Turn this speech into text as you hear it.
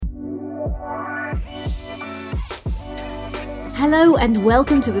Hello and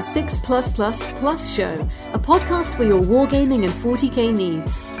welcome to the 6 Plus show, a podcast for your wargaming and 40k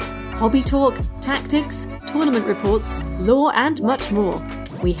needs. Hobby talk, tactics, tournament reports, lore and much more.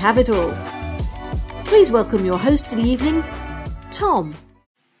 We have it all. Please welcome your host for the evening, Tom.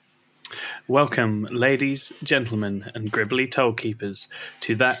 Welcome, ladies, gentlemen and gribbly tollkeepers,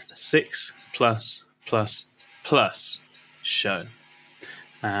 to that 6 Plus show.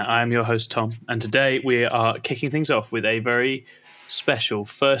 I am your host, Tom, and today we are kicking things off with a very special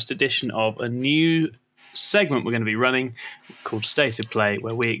first edition of a new segment we're going to be running called State of Play,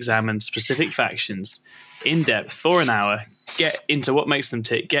 where we examine specific factions in depth for an hour, get into what makes them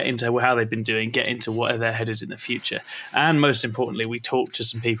tick, get into how they've been doing, get into where they're headed in the future. And most importantly, we talk to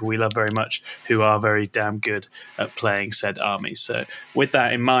some people we love very much who are very damn good at playing said armies. So with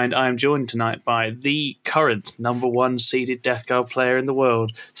that in mind, I am joined tonight by the current number one seeded Death Guard player in the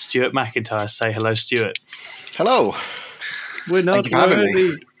world, Stuart McIntyre. Say hello, Stuart. Hello. We're not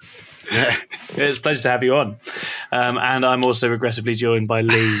worthy. Yeah. It's a pleasure to have you on. And I'm also regrettably joined by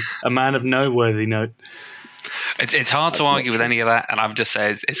Lee, a man of no worthy note. It's hard to argue with any of that, and I've just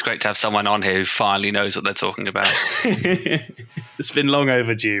said it's great to have someone on here who finally knows what they're talking about. It's been long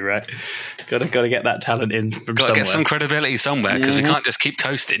overdue, right? Got to get that talent in from somewhere. Got to get some credibility somewhere, because we can't just keep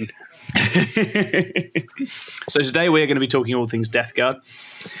coasting. So today we are going to be talking all things Death Guard.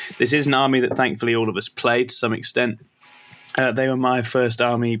 This is an army that thankfully all of us played to some extent. They were my first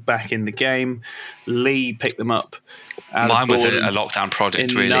army back in the game. Lee picked them up. Mine was a lockdown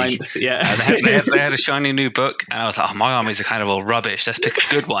project, really. Ninth, yeah. They had a shiny new book, and I was like, oh, my armies are kind of all rubbish. Let's pick a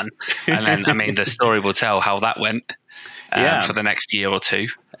good one. And then, I mean, the story will tell how that went for the next year or two.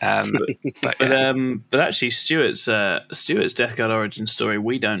 But actually, Stuart's Death Guard origin story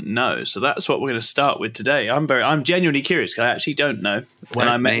we don't know, so that's what we're going to start with today. I'm genuinely curious because I actually don't know. When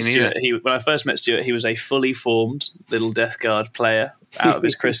I first met Stuart, he was a fully formed little Death Guard player out of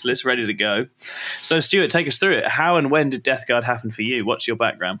his chrysalis, ready to go. So, Stuart, take us through it. How and when did Death Guard happen for you? What's your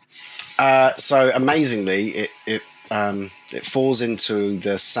background? So amazingly, it falls into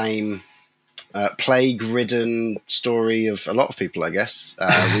the same plague-ridden story of a lot of people, I guess.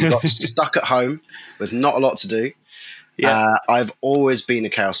 We got stuck at home with not a lot to do. Yeah. I've always been a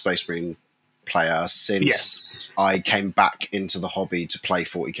Chaos Space Marine player since I came back into the hobby to play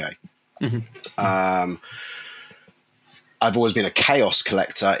 40k. Mm-hmm. I've always been a Chaos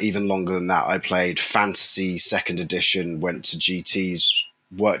collector, even longer than that. I played Fantasy 2nd Edition, went to GTs,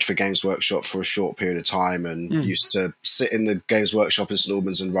 worked for Games Workshop for a short period of time, and used to sit in the Games Workshop in St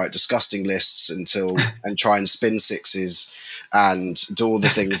Albans and write disgusting lists and try and spin sixes and do all the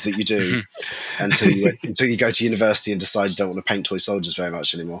things that you do until you go to university and decide you don't want to paint toy soldiers very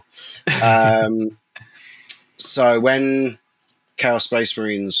much anymore. So when Chaos Space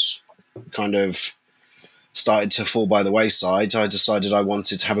Marines kind of started to fall by the wayside, I decided I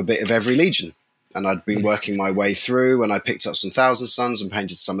wanted to have a bit of every legion. And I'd been working my way through, and I picked up some Thousand Sons and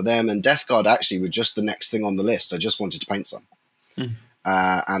painted some of them. And Death Guard actually were just the next thing on the list. I just wanted to paint some.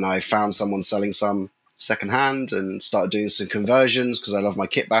 And I found someone selling some secondhand and started doing some conversions because I love my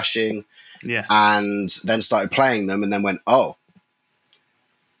kit bashing. Yeah. And then started playing them and then went, oh,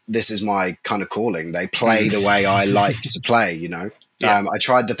 this is my kind of calling. They play the way I like to play, you know. Yeah. I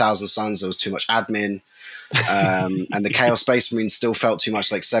tried the Thousand Sons. There was too much admin. And the Chaos Space Marine still felt too much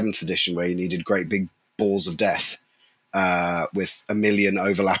like 7th edition, where you needed great big balls of death with a million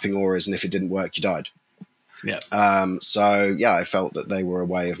overlapping auras, and if it didn't work, you died. Yeah. I felt that they were a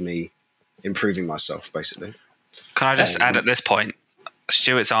way of me improving myself, basically. Can I just add at this point,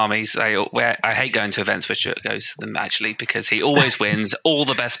 Stuart's armies, I hate going to events where Stuart goes to them, actually, because he always wins all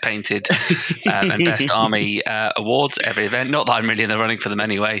the best painted and best army awards every event. Not that I'm really in the running for them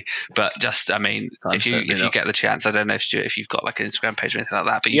anyway, but just, I mean, if you get the chance, I don't know, Stuart, if you've got like an Instagram page or anything like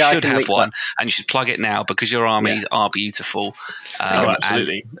that, but you should have one, and you should plug it now because your armies are beautiful.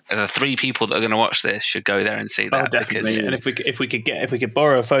 Absolutely. And the 3 people that are going to watch this should go there and see that. Oh, definitely. And if we could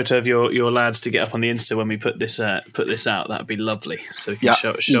borrow a photo of your lads to get up on the Insta when we put this out, that'd be lovely. So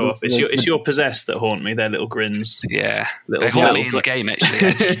show off. It's your possessed that haunt me. Their little grins. Yeah, they haunt me in the game.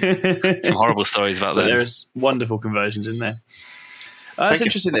 Actually, some horrible stories about them. There's wonderful conversions in there. That's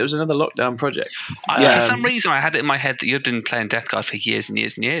interesting. It was another lockdown project. For some reason, I had it in my head that you'd been playing Death Guard for years and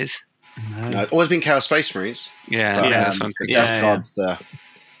years and years. No, I've always been Chaos Space Marines. Death Guard's the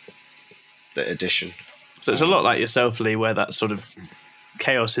edition. So it's a lot like yourself, Lee, where that sort of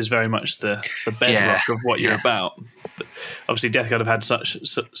Chaos is very much the bedrock of what you're about. But obviously, Death Guard have had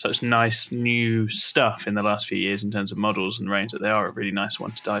such nice new stuff in the last few years in terms of models and range that they are a really nice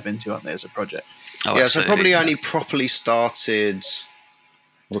one to dive into, aren't they, as a project? So probably only properly started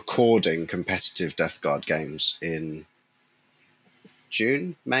recording competitive Death Guard games in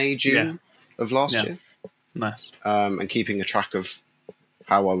May, June of last year. Nice. And keeping a track of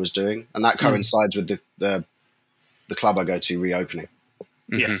how I was doing. And that coincides with the club I go to reopening.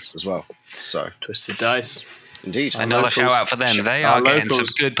 Yes. As well. So Twisted Dice. Indeed. Another shout out for them. They are getting some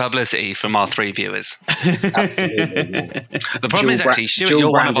good publicity from our 3 viewers. Absolutely. The problem is actually, Stuart,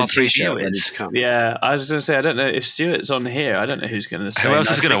 you're one of our 3 viewers. Yeah, I was going to say, I don't know if Stuart's on here. I don't know who's going to say. Who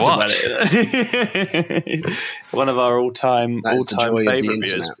else is going to watch? One of our all-time favourite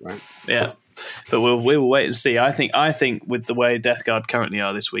viewers. Right? Yeah. But we'll wait and see. I think with the way Death Guard currently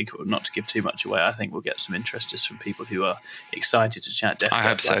are this week, not to give too much away, I think we'll get some interest just from people who are excited to chat Death Guard. I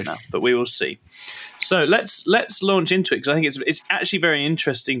hope so. Now. But we will see. So let's launch into it, because I think it's actually very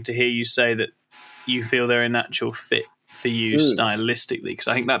interesting to hear you say that you feel they're a natural fit for you stylistically, because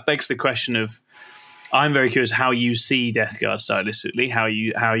I think that begs the question of, I'm very curious how you see Death Guard stylistically, how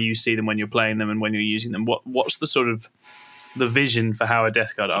you see them when you're playing them and when you're using them. What's the sort of the vision for how a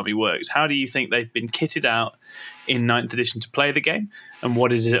Death Guard army works? How do you think they've been kitted out in 9th edition to play the game? And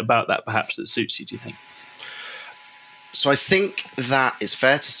what is it about that perhaps that suits you, do you think? So I think that it's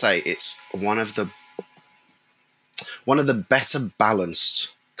fair to say it's one of the better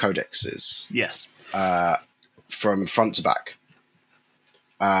balanced codexes. Yes. From front to back.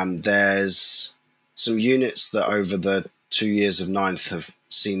 There's some units that over the 2 years of 9th have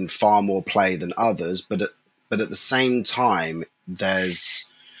seen far more play than others, but at the same time, there's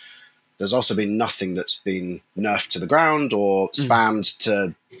also been nothing that's been nerfed to the ground or spammed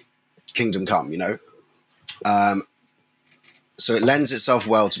to Kingdom Come, So it lends itself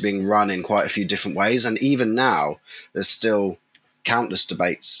well to being run in quite a few different ways. And even now, there's still countless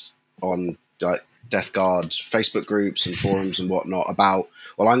debates on Death Guard Facebook groups and forums and whatnot about,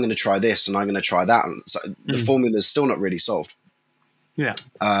 well, I'm going to try this and I'm going to try that. And so the formula is still not really solved. Yeah.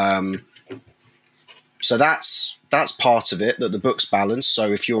 So that's part of it, that the book's balanced. So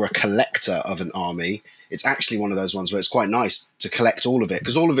if you're a collector of an army, it's actually one of those ones where it's quite nice to collect all of it,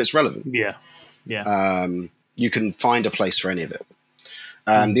 because all of it's relevant. Yeah. Yeah. You can find a place for any of it.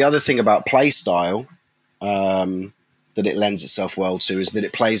 The other thing about play style that it lends itself well to is that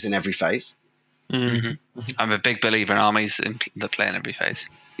it plays in every phase. Mm-hmm. I'm a big believer in armies that play in every phase.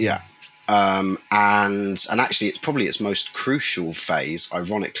 Yeah. And actually, it's probably its most crucial phase,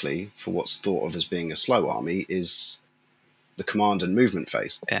 ironically, for what's thought of as being a slow army, is the command and movement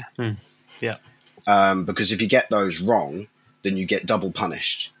phase. Yeah. Yeah. Because if you get those wrong, then you get double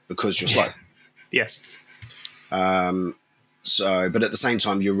punished because you're slow. Yes. But at the same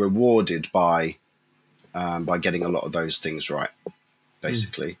time, you're rewarded by getting a lot of those things right,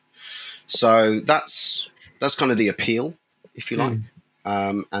 basically. So that's kind of the appeal, if you like.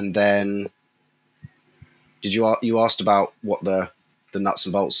 And then, you asked about what the nuts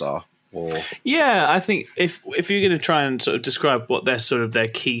and bolts are, or yeah, I think if you're going to try and sort of describe what their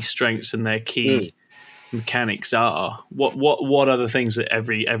key strengths and their key mechanics are, what are the things that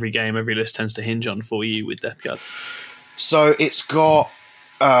every game, every list tends to hinge on for you with Death Guard? So it's got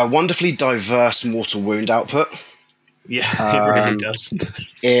wonderfully diverse mortal wound output. Yeah, it really does.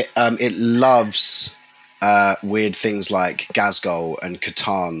 It loves weird things like Ghazghkull and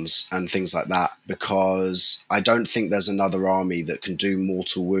C'tans and things like that, because I don't think there's another army that can do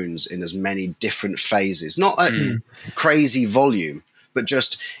mortal wounds in as many different phases. Not a crazy volume, but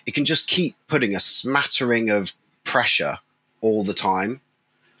just it can just keep putting a smattering of pressure all the time,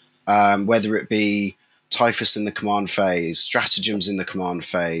 whether it be Typhus in the command phase, stratagems in the command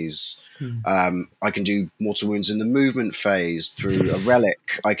phase. I can do mortal wounds in the movement phase through a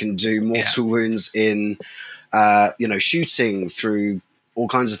relic. I can do mortal wounds in, shooting through all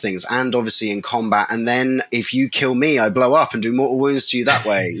kinds of things, and obviously in combat. And then if you kill me, I blow up and do mortal wounds to you that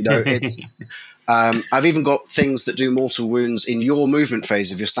way. It's. I've even got things that do mortal wounds in your movement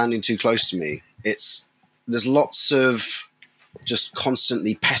phase if you're standing too close to me. There's lots of just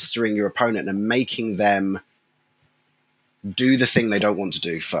constantly pestering your opponent and making them do the thing they don't want to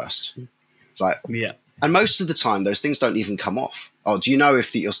do first. It's like, and most of the time those things don't even come off. Oh, do you know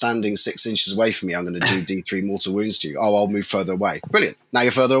if you're standing 6 inches away from me, I'm going to do D3 mortal wounds to you? Oh, I'll move further away. Brilliant. Now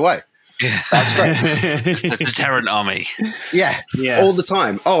you're further away. Yeah. That's great. The deterrent army. Yeah, all the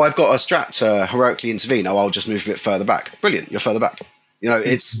time. Oh, I've got a strat to heroically intervene. Oh, I'll just move a bit further back. Brilliant. You're further back.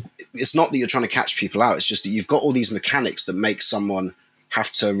 It's not that you're trying to catch people out. It's just that you've got all these mechanics that make someone have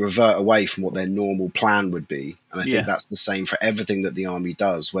to revert away from what their normal plan would be. And I think that's the same for everything that the army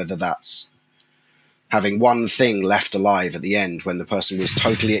does, whether that's having one thing left alive at the end when the person was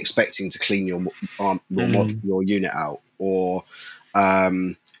totally expecting to clean your unit out, or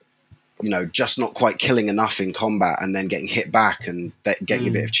just not quite killing enough in combat and then getting hit back and getting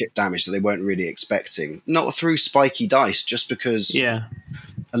a bit of chip damage that they weren't really expecting. Not through spiky dice, just because a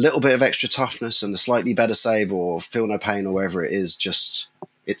little bit of extra toughness and a slightly better save or feel no pain or whatever it is,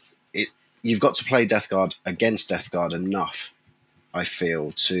 you've got to play Death Guard against Death Guard enough, I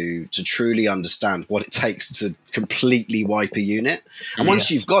feel, to truly understand what it takes to completely wipe a unit. And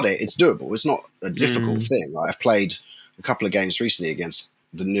once you've got it, it's doable. It's not a difficult thing. I've played a couple of games recently against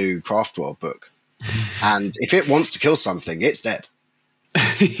the new Craftworld book, and if it wants to kill something, it's dead.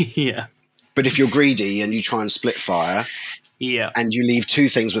 Yeah. But if you're greedy and you try and split fire, and you leave 2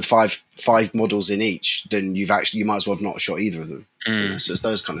 things with five models in each, then you might as well have not shot either of them. So it's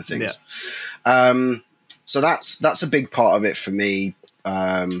those kind of things. So that's a big part of it for me.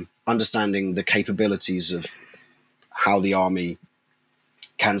 Understanding the capabilities of how the army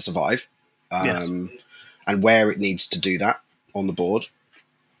can survive, and where it needs to do that on the board.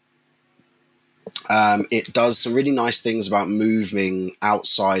 It does some really nice things about moving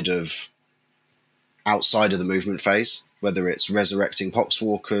outside of the movement phase, whether it's resurrecting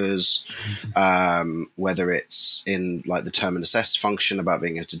Poxwalkers, whether it's in like the term and assess function about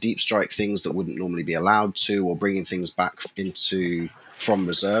being able to deep strike things that wouldn't normally be allowed to, or bringing things back from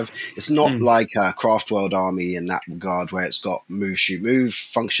reserve. It's not like a Craftworld army in that regard, where it's got move, shoot, move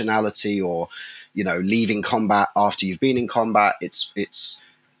functionality, or leaving combat after you've been in combat.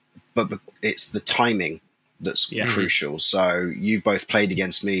 But it's the timing that's crucial. So you've both played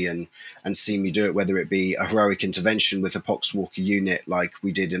against me and seen me do it, whether it be a heroic intervention with a Poxwalker unit like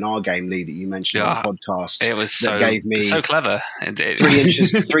we did in our game, Lee, that you mentioned on the podcast. It was gave me so clever.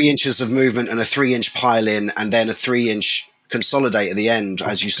 3 inches of movement and a 3-inch pile in, and then a 3-inch consolidate at the end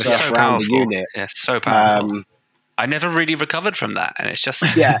as you surf around the unit. Yeah, so powerful. I never really recovered from that, and it's just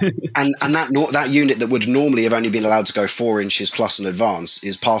and that unit that would normally have only been allowed to go 4 inches plus an advance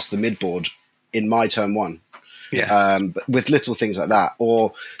is past the midboard in my turn 1. But with little things like that,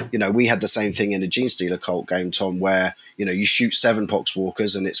 or we had the same thing in a Genestealer Cult game, Tom, where you shoot 7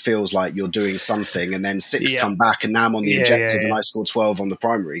 Poxwalkers and it feels like you're doing something, and then 6 come back, and now I'm on the objective and I score 12 on the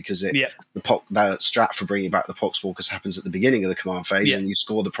primary because the strat for bringing back the Poxwalkers happens at the beginning of the command phase, and you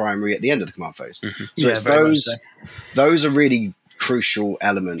score the primary at the end of the command phase. So it's those are really crucial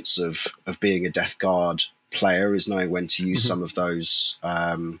elements of being a Death Guard player, is knowing when to use some of those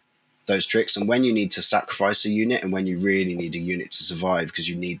tricks, and when you need to sacrifice a unit, and when you really need a unit to survive because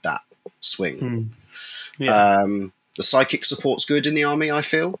you need that swing. The psychic support's good in the army, I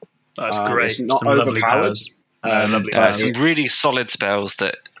feel. That's great. It's not overpowered. Some really solid spells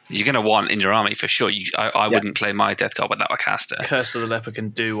that you're going to want in your army for sure. I wouldn't play my Death Guard without a caster. Curse of the Leper can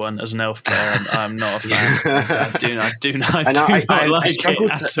do one as an elf player, and I'm not a fan. I do not like it at all. I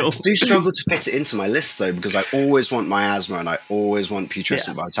do struggle to fit it into my list, though, because I always want miasma and I always want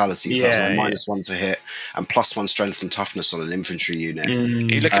putrescent vitality. So that's my -1 to hit and +1 strength and toughness on an infantry unit. Are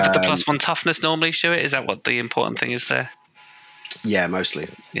you looking for the +1 toughness normally, Stuart? Is that what the important thing is there? Yeah, mostly.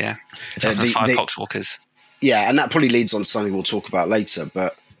 Yeah. Toughness 5 Poxwalkers. Yeah, and that probably leads on to something we'll talk about later,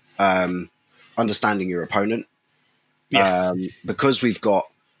 but understanding your opponent. Because we've got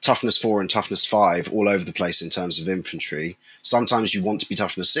toughness 4 and toughness 5 all over the place in terms of infantry, sometimes you want to be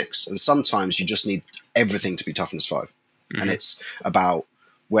toughness 6, and sometimes you just need everything to be toughness 5. And it's about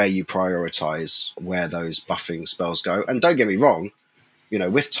where you prioritize where those buffing spells go. And don't get me wrong,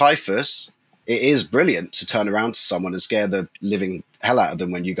 with Typhus, it is brilliant to turn around to someone and scare the living hell out of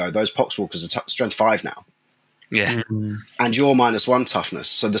them when you go, those Poxwalkers are strength 5 now. Yeah. And you're -1 toughness.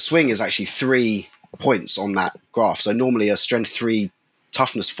 So the swing is actually 3 points on that graph. So normally a strength 3,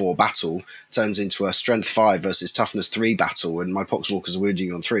 toughness 4 battle turns into a strength 5 versus toughness 3 battle, and my Poxwalkers are wounding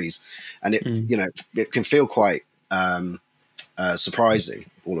you on 3s. And it, it can feel quite surprising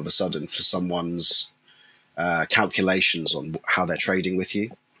all of a sudden for someone's calculations on how they're trading with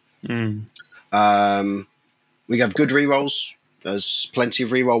you. We have good rerolls. There's plenty of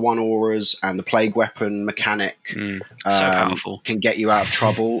reroll 1 auras, and the plague weapon mechanic so powerful. Can get you out of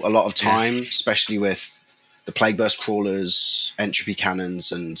trouble a lot of time, especially with the plague burst crawlers, entropy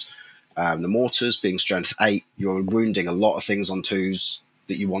cannons, and the mortars being strength 8. You're wounding a lot of things on 2s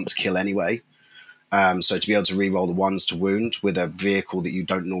that you want to kill anyway. So to be able to reroll the 1s to wound with a vehicle that you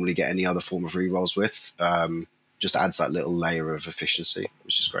don't normally get any other form of rerolls with, just adds that little layer of efficiency,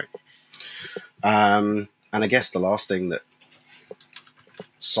 which is great. And I guess the last thing that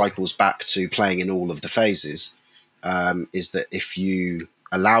cycles back to playing in all of the phases is that if you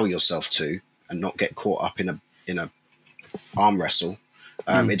allow yourself to and not get caught up in a arm wrestle,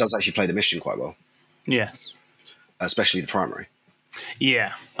 it does actually play the mission quite well. Yes, especially the primary.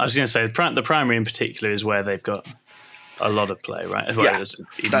 Yeah, I was going to say the primary in particular is where they've got a lot of play, right?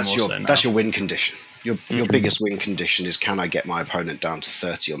 That's your win condition. Your biggest win condition is, can I get my opponent down to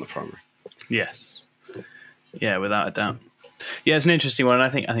 30 on the primary? Yes. Yeah, without a doubt. Yeah, it's an interesting one, and I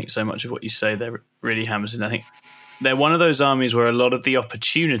think so much of what you say there really hammers in. I think they're one of those armies where a lot of the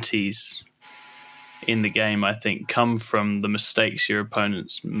opportunities in the game, I think, come from the mistakes your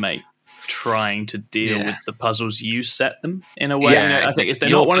opponents make trying to deal with the puzzles you set them in a way. Yeah, I think if they're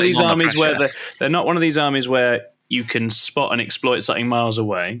not one of these armies where they're not one of these armies where you can spot and exploit something miles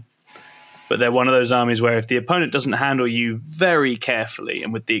away. But they're one of those armies where if the opponent doesn't handle you very carefully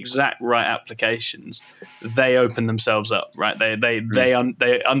and with the exact right applications, they open themselves up, right? They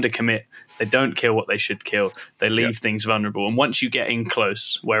undercommit. They don't kill what they should kill. They leave things vulnerable. And once you get in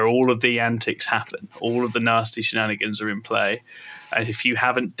close, where all of the antics happen, all of the nasty shenanigans are in play, and if you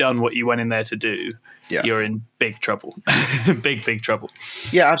haven't done what you went in there to do, you're in big trouble. big trouble.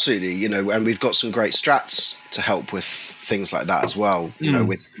 Yeah, absolutely. And we've got some great strats to help with things like that as well.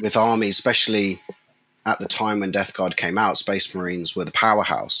 With armies, especially at the time when Death Guard came out, Space Marines were the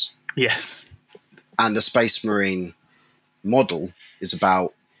powerhouse. Yes. And the Space Marine model is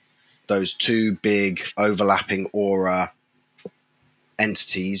about those two big overlapping aura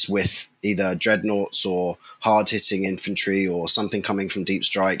entities with either dreadnoughts or hard-hitting infantry or something coming from Deep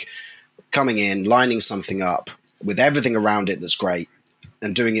Strike, coming in, lining something up with everything around it that's great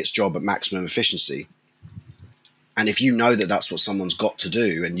and doing its job at maximum efficiency. And if you know that that's what someone's got to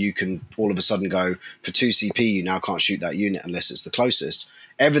do, and you can all of a sudden go, for 2 CP, you now can't shoot that unit unless it's the closest.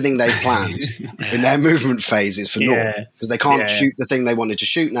 Everything they've planned in their movement phase is for naught, because they can't shoot the thing they wanted to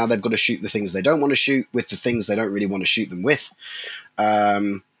shoot. Now they've got to shoot the things they don't want to shoot with the things they don't really want to shoot them with.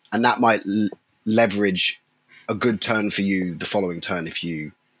 And that might leverage a good turn for you the following turn if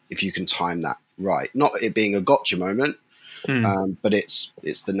you can time that right. Not it being a gotcha moment, but it's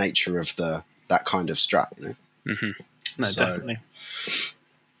the nature of that kind of strat. No, definitely.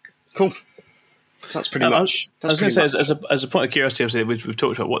 Cool. So that's pretty much. I was going to say, as a point of curiosity, obviously, we've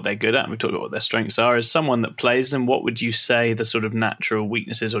talked about what they're good at, and we've talked about what their strengths are. As someone that plays them, what would you say the sort of natural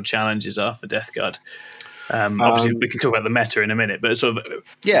weaknesses or challenges are for Death Guard? Obviously, we can talk about the meta in a minute, but sort of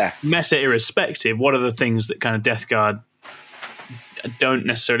meta irrespective, what are the things that kind of Death Guard don't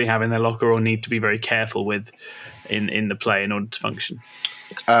necessarily have in their locker or need to be very careful with in the play in order to function?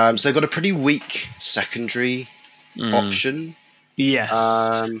 So they've got a pretty weak secondary option. Yes.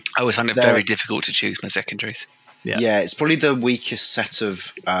 I always find it very difficult to choose my secondaries. Yeah, it's probably the weakest set of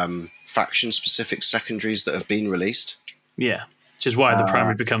faction-specific secondaries that have been released. Yeah, which is why the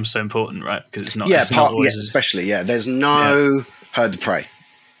primary becomes so important, right? Because it's not. Especially. There's no herd the prey.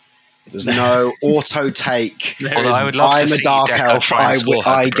 There's no auto take. Although I would love to see Death Guard try and score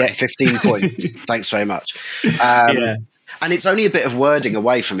I get 15 points. Thanks very much. And it's only a bit of wording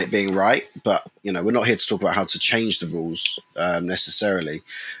away from it being right, but we're not here to talk about how to change the rules necessarily.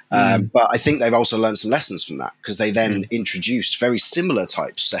 But I think they've also learned some lessons from that, because they then introduced very similar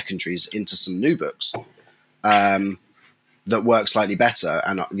type secondaries into some new books that work slightly better.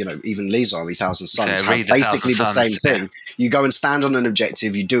 And even Lee's Army, Thousand Suns, have basically the same thing. You go and stand on an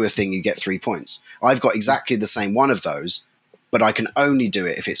objective, you do a thing, you get 3 points. I've got exactly the same one of those, but I can only do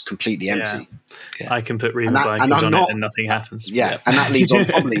it if it's completely empty. I can put Reaver Vikings on it and nothing happens. And that leads on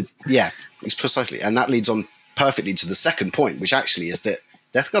probably, it's precisely. And that leads on perfectly to the second point, which actually is that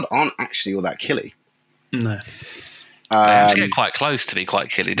Death Guard aren't actually all that killy. No. They have to get quite close to be quite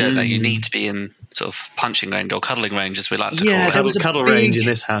killy, don't they? You need to be in sort of punching range or cuddling range, as we like to call it. Yeah, there was a cuddle range in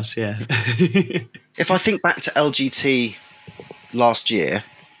this house, If I think back to LGT last year,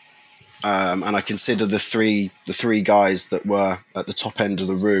 and I consider the three guys that were at the top end of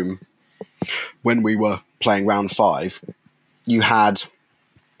the room when we were playing round 5, you had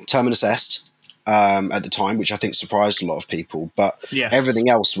Terminus Est at the time, which I think surprised a lot of people, but everything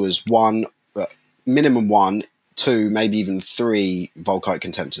else was minimum 1, 2, maybe even 3 Volkite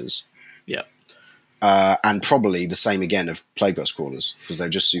Contemptors. And probably the same again of Plague Burst Crawlers, because they're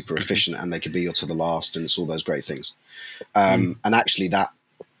just super efficient and they could be your to the last, and it's all those great things. And actually that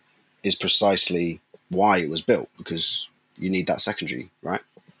is precisely why it was built, because you need that secondary, right?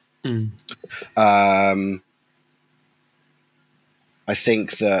 I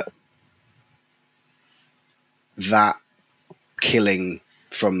think that killing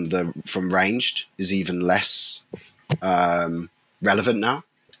from ranged is even less relevant now.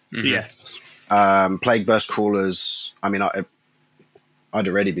 Yes. Plague Burst Crawlers, I mean, I'd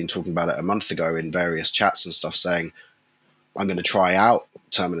already been talking about it a month ago in various chats and stuff, saying I'm going to try out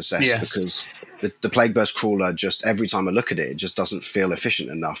Terminus Est because the Plague Burst Crawler, just every time I look at it, it just doesn't feel efficient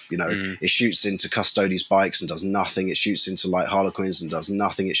enough. It shoots into Custodes bikes and does nothing. It shoots into Light Harlequins and does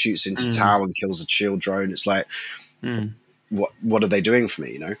nothing. It shoots into Tau and kills a shield drone. It's like, what are they doing for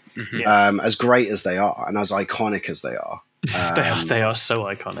me? As great as they are and as iconic as they are, they are so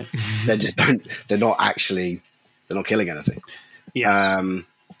iconic. they're not killing anything. Yeah.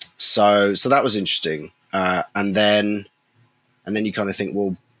 So that was interesting. And then you kind of think,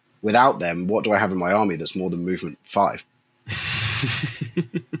 well, without them, what do I have in my army that's more than movement 5?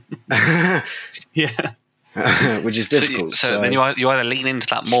 Yeah. Which is difficult. So then you either lean into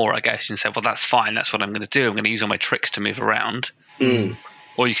that more, I guess, and say, well, that's fine. That's what I'm going to do. I'm going to use all my tricks to move around.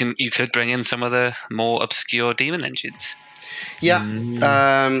 Or you could bring in some of the more obscure demon engines. Yeah.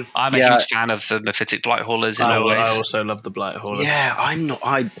 I'm a huge fan of the Mephitic Blight Haulers in all ways. I also love the Blight Haulers. Yeah, I'm not.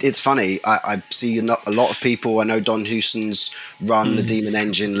 It's funny. I see a lot of people. I know Don Houston's run the Demon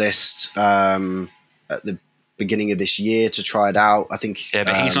Engine list at the beginning of this year to try it out. I think. Yeah,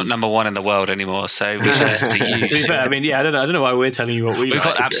 but he's not number 1 in the world anymore, so we should just use. To be fair, I mean, I don't know why we're telling you what we've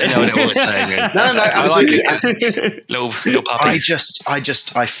got absolutely no idea what we're saying. No, absolutely. I like it. Little puppies.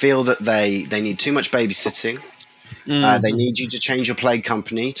 I feel that they need too much babysitting. They need you to change your plague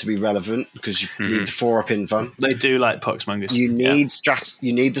company to be relevant because you need the 4-up invuln. They do like poxmongers. You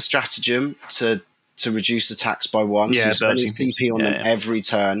need the stratagem to reduce attacks by 1. So you're spending CP on them every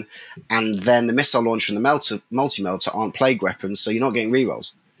turn, and then the missile launcher and the multi-melter aren't plague weapons, so you're not getting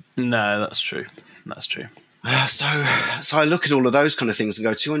rerolls. No, that's true. So I look at all of those kind of things and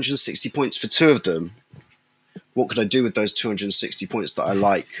go, 260 points for 2 of them. What could I do with those 260 points that I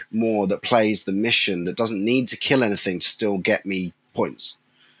like more, that plays the mission, that doesn't need to kill anything to still get me points?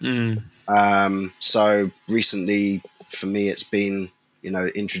 So recently, for me, it's been,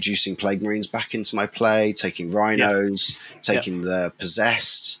 introducing Plague Marines back into my play, taking Rhinos, taking the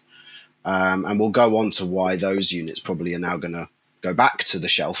Possessed, and we'll go on to why those units probably are now going to go back to the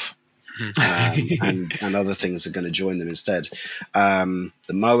shelf. And other things are going to join them instead. The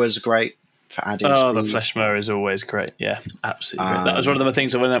Mowers are great for adding speed. The Flesh Mower is always great. Yeah, absolutely great. That was one of the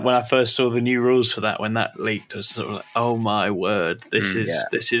things when I first saw the new rules for that, when that leaked, I was sort of like, oh my word,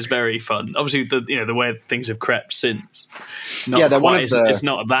 this is very fun. Obviously, the way things have crept since. It's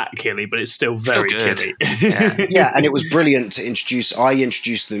not that killy, but it's still very killy. Yeah, and it was brilliant to introduce. I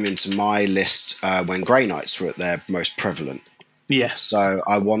introduced them into my list when Grey Knights were at their most prevalent. Yes. So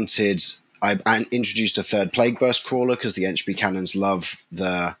I introduced a 3rd Plague Burst Crawler because the Entropy Cannons love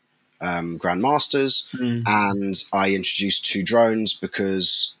the Grandmasters, and I introduced 2 drones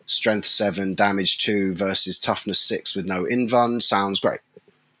because Strength 7, Damage 2 versus Toughness 6 with no invuln sounds great.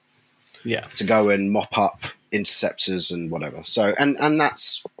 Yeah. To go and mop up interceptors and whatever. So and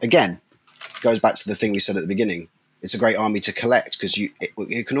that's, again, goes back to the thing we said at the beginning. It's a great army to collect because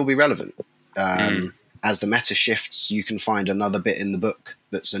it can all be relevant. As the meta shifts, you can find another bit in the book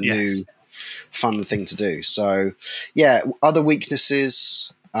that's a new fun thing to do. So other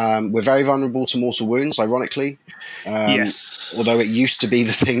weaknesses. We're very vulnerable to mortal wounds, ironically. Yes. Although it used to be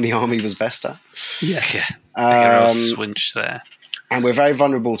the thing the army was best at. Yeah. Real swinch there. And we're very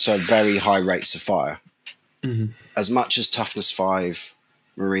vulnerable to very high rates of fire. As much as Toughness 5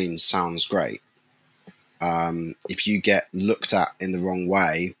 Marines sounds great, if you get looked at in the wrong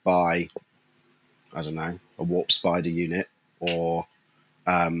way by, I don't know, a Warp Spider unit or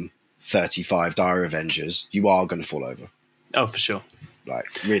 35 Dire Avengers, you are going to fall over. Oh, for sure. Like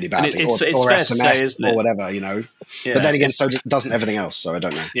really badly, it's fair to say, isn't it? Or whatever, Yeah. But then again, so doesn't everything else. So I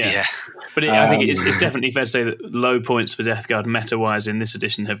don't know. Yeah. But I think it's definitely fair to say that low points for Death Guard meta-wise in this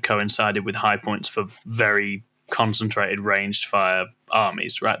edition have coincided with high points for very concentrated ranged fire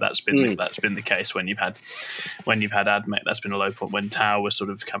armies. Right, that's been the case when you've had Admech. That's been a low point when Tau was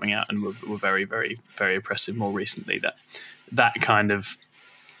sort of coming out and were very, very, very oppressive more recently. That kind of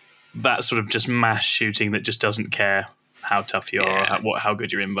that sort of just mass shooting that just doesn't care how tough you are, or how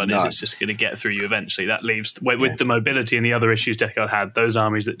good your invuln is. It's just going to get through you eventually. That leaves, with the mobility and the other issues Death Guard had, those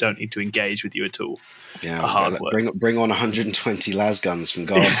armies that don't need to engage with you at all are hard work. Bring on 120 las guns from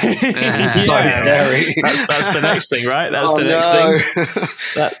Guards. That's the next thing, right? That's the next thing.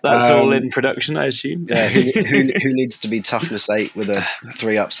 That's all in production, I assume. Yeah, who needs to be toughness 8 with a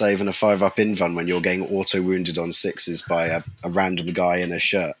 3-up save and a 5-up invuln when you're getting auto-wounded on 6s by a random guy in a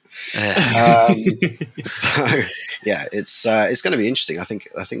shirt? So it's going to be interesting. I think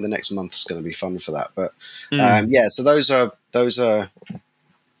the next month is going to be fun for that. But so those are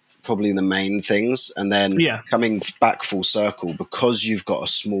probably the main things. And then coming back full circle, because you've got a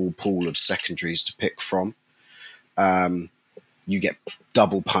small pool of secondaries to pick from, you get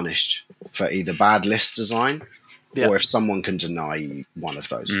double punished for either bad list design or if someone can deny one of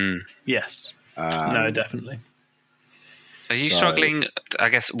those. Yes. No, definitely. Are you struggling? I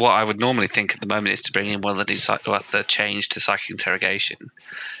guess what I would normally think at the moment is to bring in one of the new the change to psychic interrogation.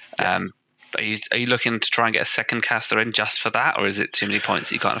 Are you looking to try and get a second caster in just for that, or is it too many points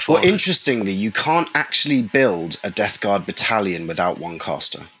that you can't afford? Well, interestingly, you can't actually build a Death Guard battalion without one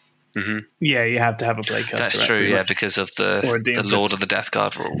caster. Yeah, you have to have a playcaster. That's true, yeah, because of the Lord of the Death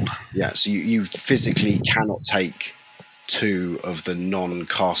Guard rule. Yeah, so you physically cannot take 2 of the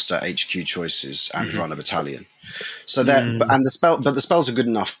non-caster HQ choices and run a battalion. So the spells are good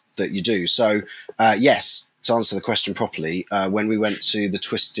enough that you do. So yes, to answer the question properly, when we went to the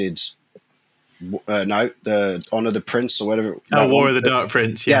Twisted, the Honor the Prince or whatever. War of the Dark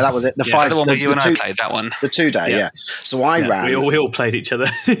Prince. Yes. Yeah, that was it. The one where you and I played that one. The 2-day, yeah. So I ran. We all played each other.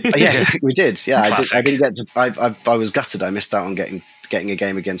 Yeah, we did. Yeah, I didn't get to. I was gutted. I missed out on getting a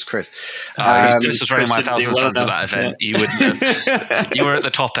game against Chris. This was very my 1,000 Suns at that event. Yeah. You wouldn't. You were at the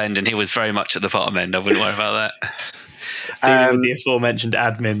top end, and he was very much at the bottom end. I wouldn't worry about that. With the aforementioned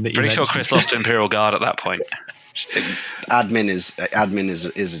admin that you pretty sure Chris lost to Imperial Guard at that point. Admin is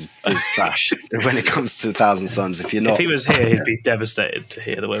trash when it comes to 1,000 Suns. If he was here, he'd be devastated to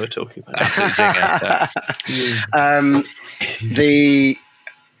hear the way we're talking about it.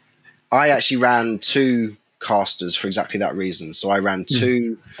 I actually ran 2 casters for exactly that reason. So I ran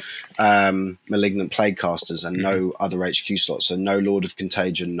 2 Malignant Plague casters and no other HQ slots. So no Lord of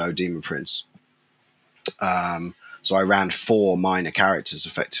Contagion, no Demon Prince. So I ran 4 minor characters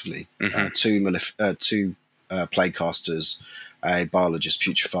effectively. 2 Plague casters, a Biologist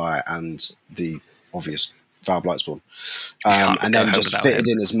Putrefier, and the obvious Foul Blightspawn. And then just fitted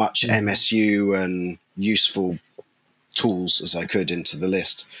in as much MSU and useful tools as I could into the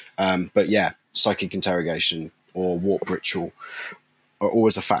list. But yeah, Psychic Interrogation or Warp Ritual are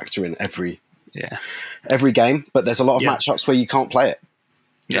always a factor in every game, but there's a lot of matchups where you can't play it.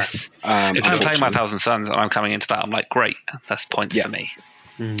 Yes. If I'm playing my 1,000 Suns and I'm coming into that, I'm like, great, that's points for me.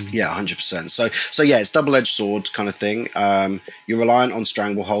 Yeah, 100%. So yeah, it's double-edged sword kind of thing. You're reliant on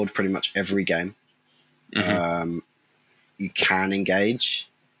Stranglehold pretty much every game. You can engage,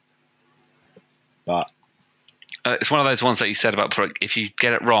 but it's one of those ones that you said about if you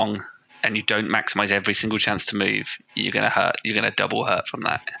get it wrong and you don't maximize every single chance to move, you're going to hurt. You're going to double hurt from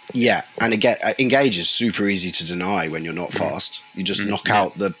that. Yeah, and again, engage is super easy to deny when you're not fast. You just knock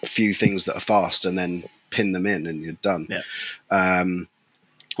out the few things that are fast and then pin them in, and you're done. Yeah.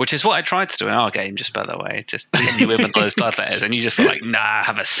 Which is what I tried to do in our game, just by the way. Just pin you in with those bloodletters, and you just feel like, nah,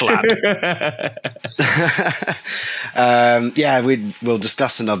 have a slap. Yeah, we'll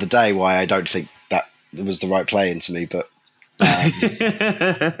discuss another day why I don't think that was the right play into me, but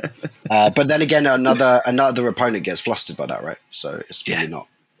but then again, another opponent gets flustered by that, right? So it's really not.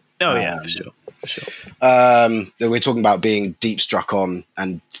 Oh yeah, for sure. We're talking about being deep struck on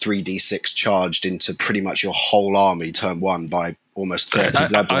and 3d6 charged into pretty much your whole army turn 1 by almost 30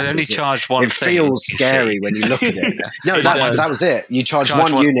 blood. I only charged one. It feels scary when you look at it. No, that was it. You charged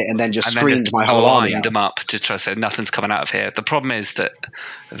one unit and then just screamed my whole army. Lined them up to try to say nothing's coming out of here. The problem is that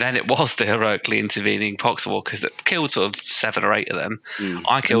then it was the heroically intervening Poxwalkers that killed sort of 7 or 8 of them.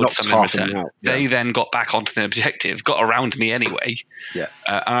 I killed some in return. They then got back onto the objective, got around me anyway. Yeah,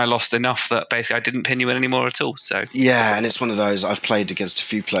 and I lost enough that basically I didn't pin you in anymore at all. So yeah, and it's one of those. I've played against a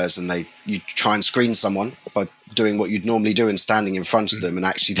few players, and you try and screen someone by doing what you'd normally do and standing in front of them, and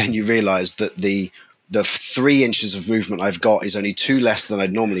actually then you realise that the 3 inches of movement I've got is only 2 less than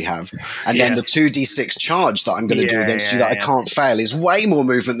I'd normally have, and then the 2d6 charge that I'm going to do against you that I can't fail is way more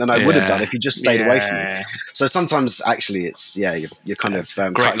movement than I would have done if you just stayed away from me. So sometimes actually it's you're kind of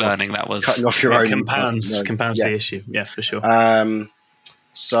great learning cutting off your own compounds the issue. Yeah, for sure.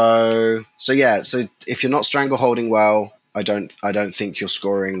 So if you're not strangleholding well, I don't think you're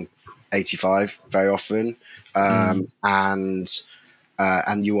scoring 85 very often, and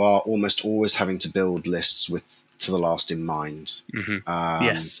you are almost always having to build lists with to the last in mind.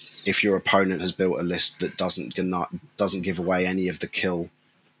 Yes. If your opponent has built a list that doesn't give away any of the kill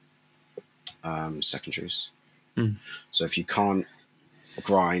secondaries, so if you can't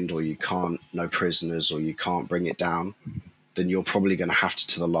grind or you can't no prisoners or you can't bring it down, then you're probably going to have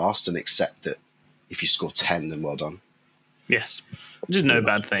to the last and accept that if you score 10, then well done. Yes, which is no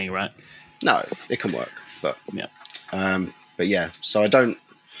bad thing, right? No, it can work, but yeah. But yeah, so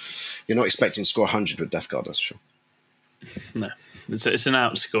you're not expecting to score 100 with Death Guard, that's for sure. No, it's an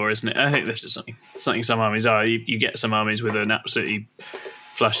outscore, isn't it? I think this is something some armies are. You get some armies with an absolutely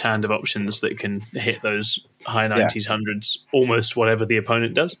flush hand of options that can hit those high 90s, 100s, almost whatever the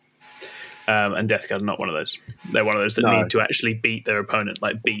opponent does. And Death Guard are not one of those. They're one of those that need to actually beat their opponent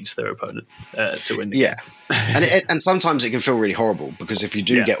to win the game. And sometimes it can feel really horrible because if you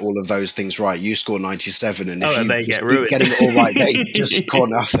do get all of those things right, you score 97, and if you just keep getting it all right, they just score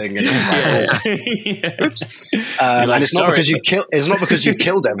nothing, and it's like, and it's not because you've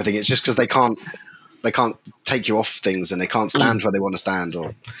killed everything. It's just because they can't take you off things, and they can't stand where they want to stand,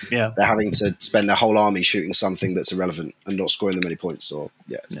 or they're having to spend their whole army shooting something that's irrelevant and not scoring them any points, or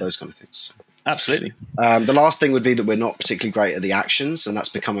it's those kind of things. Absolutely. The last thing would be that we're not particularly great at the actions, and that's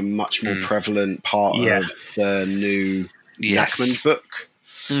become a much more prevalent part of the new Yakman book.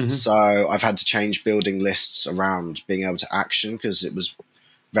 So I've had to change building lists around being able to action, because it was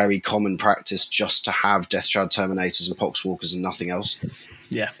very common practice just to have Death Shroud Terminators and Poxwalkers and nothing else.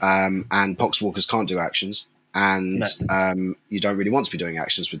 And Poxwalkers can't do actions, and you don't really want to be doing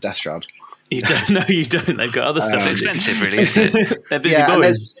actions with Death Shroud. You don't. No, you don't. They've got other stuff. It's expensive, really, isn't it? They're busy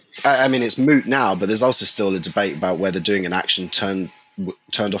boys. I mean, it's moot now, but there's also still a debate about whether doing an action turned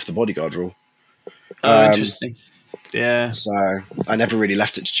off the bodyguard rule. Interesting. Yeah. So I never really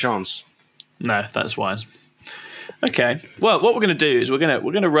left it to chance. No, that's wise. Okay. Well, what we're going to do is we're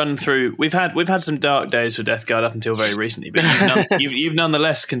going to run through. We've had some dark days for Death Guard up until very recently, but you've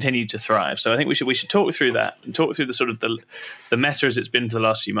nonetheless continued to thrive. So I think we should talk through that and talk through the sort of the meta as it's been for the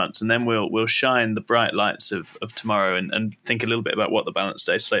last few months, and then we'll shine the bright lights of tomorrow and think a little bit about what the Balanced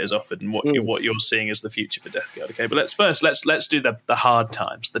Day slate has offered and what you're seeing as the future for Death Guard. Okay, but let's do the hard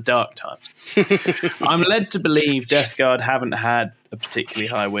times, the dark times. I'm led to believe Death Guard haven't had a particularly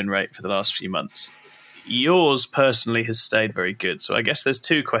high win rate for the last few months. Yours personally has stayed very good. So I guess there's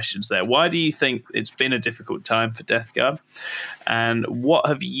two questions there. Why do you think it's been a difficult time for Death Guard? And what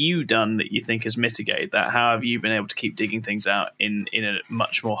have you done that you think has mitigated that? How have you been able to keep digging things out in a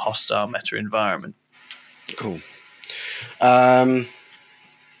much more hostile meta environment? Cool. So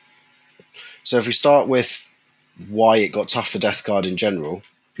if we start with why it got tough for Death Guard in general.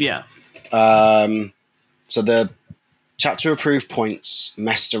 Yeah. So the Chapter approved points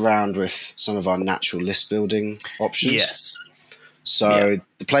messed around with some of our natural list building options. Yes. So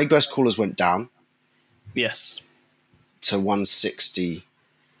the Plague Burst Callers went down. Yes. To 160,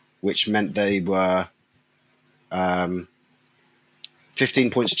 which meant they were 15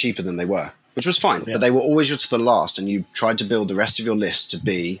 points cheaper than they were, which was fine. But they were always to the last, and you tried to build the rest of your list to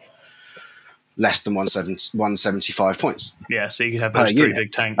be less than 175 points. Yeah, so you could have those three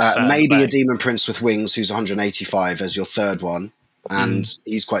big tanks. Maybe a Demon Prince with wings who's 185 as your third one, and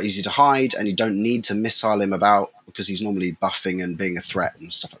he's quite easy to hide, and you don't need to missile him about because he's normally buffing and being a threat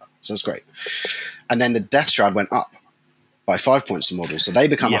and stuff like that. So that's great. And then the Death Shroud went up by 5 points a model, so they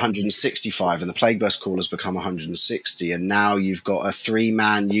become 165, and the Plague Burst Callers become 160, and now you've got a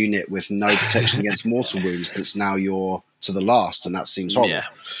 3-man unit with no protection against mortal wounds that's now your to the last, and that seems horrible.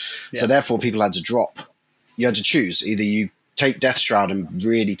 So therefore people had to drop. You had to choose. Either you take Death Shroud and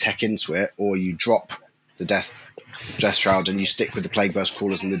really tech into it, or you drop the Death Shroud and you stick with the Plague Burst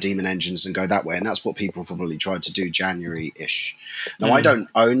Crawlers and the Demon Engines and go that way. And that's what people probably tried to do January-ish. Now, I don't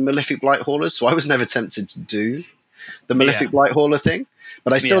own Malefic Blight Haulers, so I was never tempted to do the Malefic Blight Hauler thing.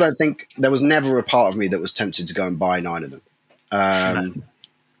 But I still don't think – there was never a part of me that was tempted to go and buy 9 of them.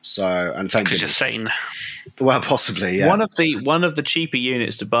 So, and thank you. Because you're sane. Well, possibly, yeah. One of the cheaper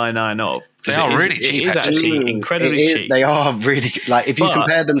units to buy 9 of. They are really cheap. It is actually incredibly cheap. They are really good. Like if you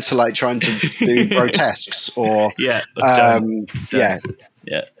compare them to like trying to do grotesques or What are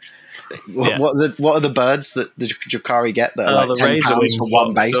the birds that the Drukhari get that are like £10 for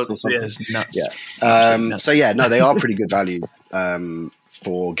one base or something? Nuts. So yeah, no, they are pretty good value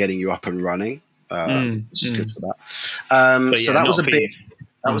for getting you up and running, which is good for that. So that was a big.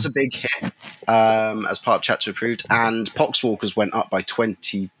 That was a big hit as part of Chapter Approved, and Poxwalkers went up by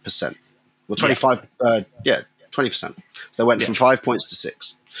 20%. Well, 25, 20%. So they went from 5 points to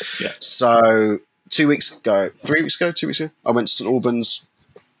 6. Yeah. So 3 weeks ago, I went to St Albans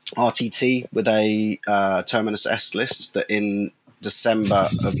RTT with a Terminus S list that in December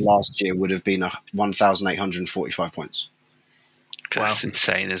of last year would have been 1,845 points. That's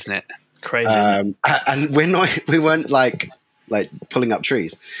insane, isn't it? Crazy. And we weren't like pulling up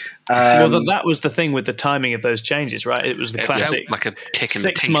trees. Well, that was the thing with the timing of those changes, right? It was the classic, like a kick in the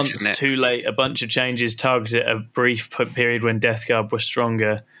teeth, 6 months too late. A bunch of changes targeted at a brief period when Death Guard were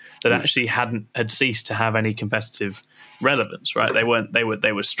stronger that actually had ceased to have any competitive relevance, right? They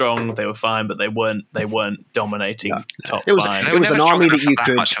were strong, they were fine, but they weren't dominating top 5. It was an army that you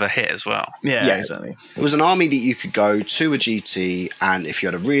could much of a hit as well. Yeah, exactly. It was an army that you could go to a GT, and if you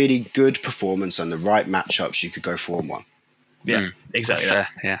had a really good performance and the right matchups, you could go 4-1. Yeah, exactly.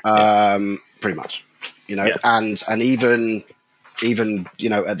 Yeah. Pretty much, and even even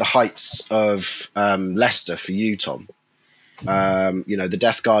at the heights of Leicester for you, Tom. The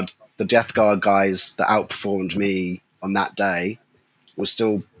Death Guard guys that outperformed me on that day was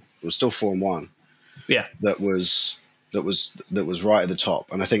still 4-1. Yeah, that was right at the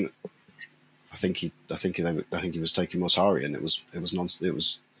top, and I think he was taking Mortari, and it was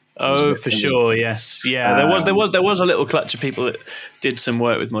for sure. Yes, yeah. There was a little clutch of people that did some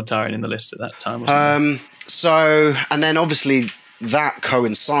work with Mortarion in the list at that time. Wasn't there? So, and then obviously that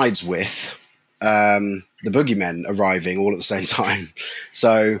coincides with the Boogeymen arriving all at the same time.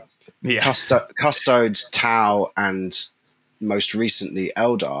 So, Custodes, Tau, and most recently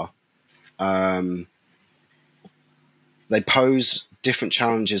Eldar, they pose different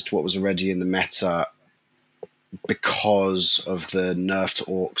challenges to what was already in the meta because of the nerf to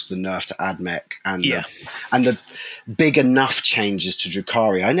Orcs, the nerf to Admech, and the big enough changes to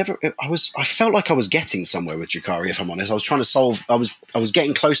Drukhari. I felt like I was getting somewhere with Drukhari, if I'm honest. I was trying to solve. I was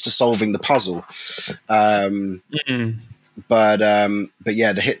getting close to solving the puzzle. But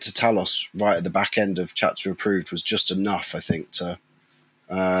yeah, the hit to Talos right at the back end of Chapter Approved was just enough, I think, to.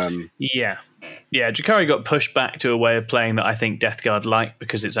 Drukhari got pushed back to a way of playing that I think Death Guard liked,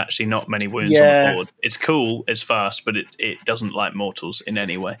 because it's actually not many wounds on the board. It's cool, it's fast, but it doesn't like mortals in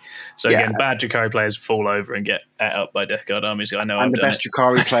any way. So again, bad Drukhari players fall over and get ate up by Death Guard armies. I know, and the best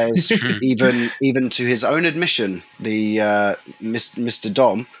Drukhari players, even to his own admission, the Mr.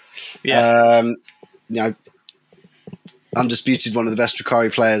 Dom, undisputed one of the best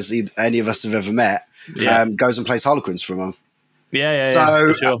Drukhari players any of us have ever met, goes and plays Harlequins for a month.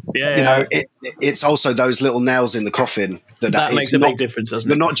 So, sure. It's also those little nails in the coffin that makes a big difference, doesn't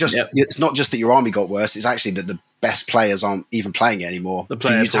it? It's not just that your army got worse, it's actually that the best players aren't even playing it anymore.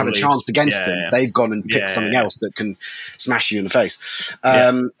 For you to have a chance against them, they've gone and picked something else that can smash you in the face.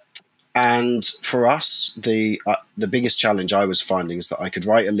 And for us, the biggest challenge I was finding is that I could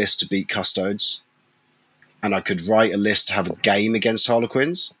write a list to beat Custodes, and I could write a list to have a game against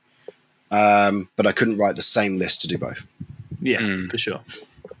Harlequins, but I couldn't write the same list to do both. For sure.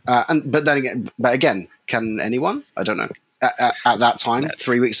 But again, can anyone? I don't know. At that time,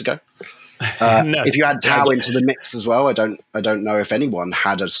 3 weeks ago, if you add Tau into the mix as well, I don't know if anyone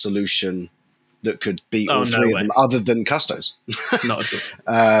had a solution that could beat all three of them other than Custos. Not at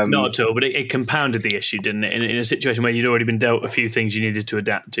all. Not at all. But it compounded the issue, didn't it? In a situation where you'd already been dealt a few things you needed to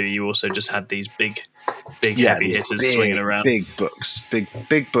adapt to, you also just had these big heavy hitters swinging around. Big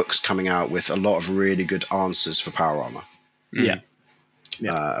books coming out with a lot of really good answers for power armor.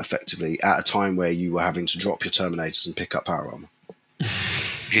 Effectively at a time where you were having to drop your Terminators and pick up power armor.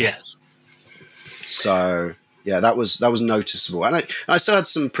 Yes. So that was noticeable, and I still had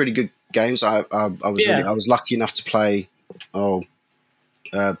some pretty good games. I was lucky enough to play a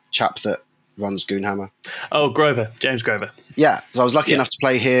chap that runs Goonhammer. James Grover. Yeah, so I was lucky enough to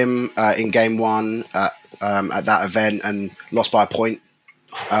play him in game one at that event and lost by a point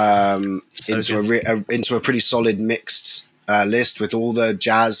into a pretty solid mixed list with all the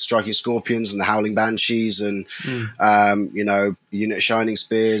Jazz Striking Scorpions and the Howling Banshees and unit of Shining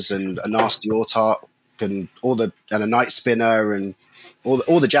Spears and a nasty Autark and a Night Spinner and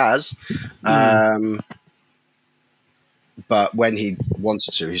all the jazz. But when he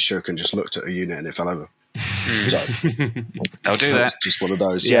wanted to, his Shuriken just looked at a unit and it fell over. I'll do that. It's one of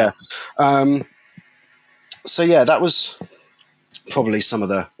those. So that was probably some of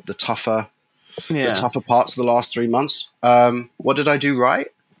the tougher parts of the last 3 months. What did I do right?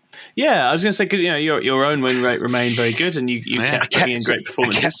 Yeah, I was going to say, because your own win rate remained very good, and you kept putting in great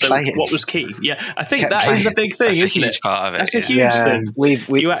performances. So what was key? Yeah, I think that is a big thing, isn't it? That's a huge part of it. That's a huge thing.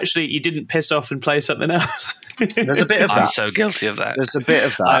 You didn't piss off and play something else. There's a bit of that. I'm so guilty of that. There's a bit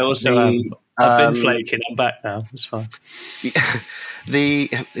of that. I also am. I've been flaking. I'm back now. It's fine. Is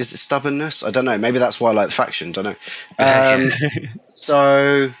it stubbornness? I don't know. Maybe that's why I like the faction. Don't know.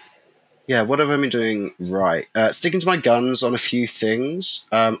 So. Yeah, what have I been doing right? Sticking to my guns on a few things.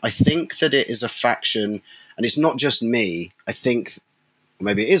 I think that it is a faction, and it's not just me. I think, or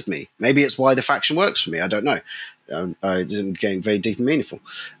maybe it is me. Maybe it's why the faction works for me. I don't know. It isn't getting very deep and meaningful.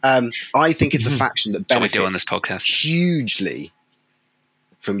 I think it's a faction that benefits on this podcast hugely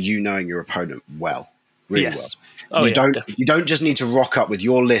from you knowing your opponent well, really well. You don't just need to rock up with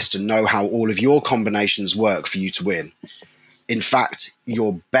your list and know how all of your combinations work for you to win. In fact,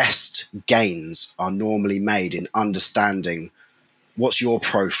 your best gains are normally made in understanding what's your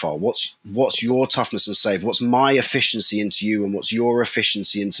profile, what's your toughness and save, what's my efficiency into you and what's your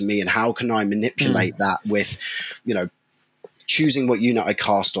efficiency into me, and how can I manipulate that with, choosing what unit I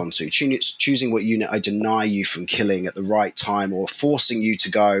cast onto, choosing what unit I deny you from killing at the right time, or forcing you to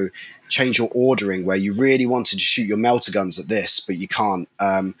go change your ordering where you really wanted to shoot your melter guns at this, but you can't.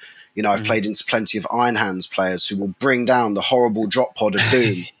 I've played into plenty of Iron Hands players who will bring down the horrible drop pod of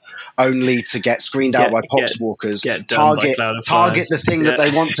Doom only to get screened out by Poxwalkers, target the thing that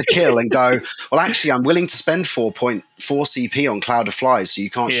they want to kill and go, well, actually, I'm willing to spend 4.4 CP on Cloud of Flies, so you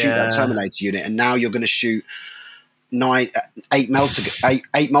can't shoot that Terminator unit, and now you're going to shoot eight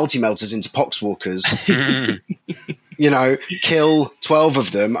multi-melters into Poxwalkers, kill 12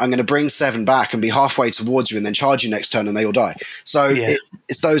 of them. I'm going to bring 7 back and be halfway towards you and then charge you next turn and they all die. So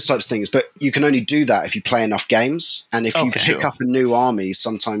it's those types of things. But you can only do that if you play enough games. And if you pick up a new army,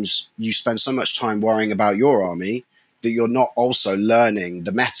 sometimes you spend so much time worrying about your army that you're not also learning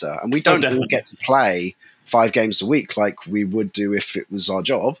the meta. And we don't all get to play 5 games a week like we would do if it was our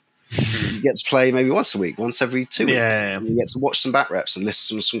job. You get to play maybe once a week, once every 2 weeks. And you get to watch some back reps and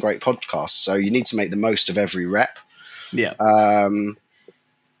listen to some great podcasts. So you need to make the most of every rep. Yeah. And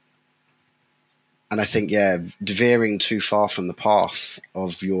I think, veering too far from the path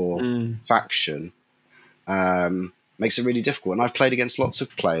of your faction makes it really difficult. And I've played against lots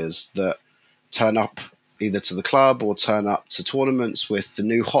of players that turn up either to the club or turn up to tournaments with the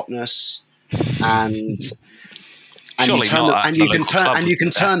new hotness and you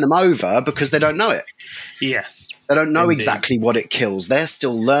can turn them over because they don't know it. Yes. They don't know exactly what it kills. They're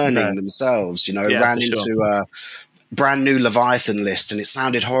still learning themselves, ran into a brand new Leviathan list and it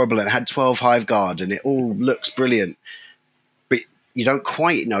sounded horrible and it had 12 Hive Guard and it all looks brilliant. But you don't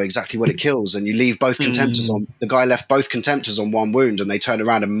quite know exactly what it kills, and you leave both Contemptors on. The guy left both Contemptors on 1 wound and they turned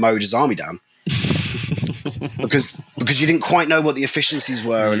around and mowed his army down. because you didn't quite know what the efficiencies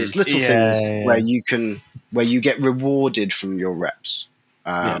were, and it's little things where you get rewarded from your reps,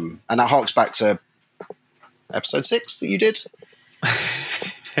 and that harks back to episode 6 that you did.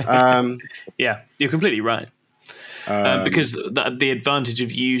 You're completely right. Because the advantage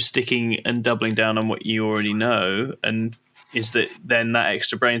of you sticking and doubling down on what you already know and is that then that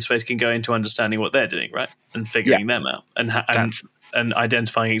extra brain space can go into understanding what they're doing, right, and figuring them out and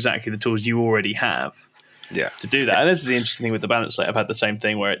identifying exactly the tools you already have to do that. And this is the interesting thing with the balance slate. I've had the same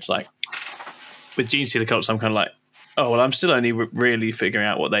thing where it's like with Genestealer Cults, I'm kind of like, oh, well, I'm still only really figuring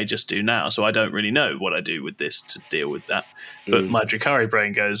out what they just do now, so I don't really know what I do with this to deal with that. But my Drukhari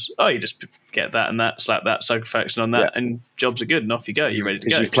brain goes, oh, you just get that and that, slap that, Psychofaction on that, and jobs are good, and off you go. You're ready to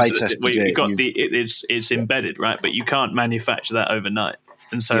go. You've play tested it's embedded, right? But you can't manufacture that overnight.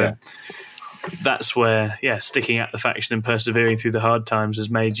 And so that's where, sticking at the faction and persevering through the hard times has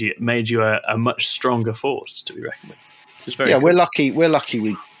made you a much stronger force to be reckoned with. So it's very cool. We're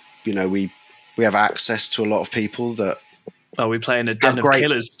lucky. We have access to a lot of people that. Oh, we play in a den of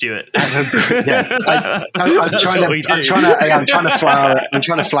killers, Stuart. I'm trying to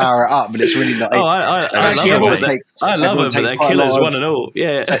flower it up, but it's really not. I love it, but they're killers, one and all.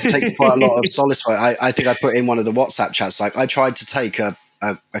 Yeah, take quite a lot of solace for it. I think I put in one of the WhatsApp chats. Like, I tried to take a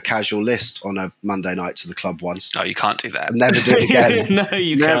casual list on a Monday night to the club once. No, you can't do that. I'll never do it again. No,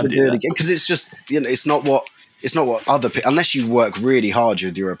 you can't do it again, because it's just it's not what other people. Unless you work really hard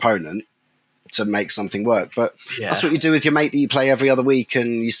with your opponent to make something work, but that's what you do with your mate that you play every other week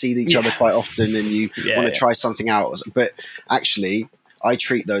and you see each other quite often and you want to try something out. But actually, I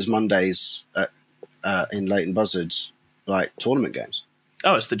treat those Mondays in Leighton Buzzards like tournament games.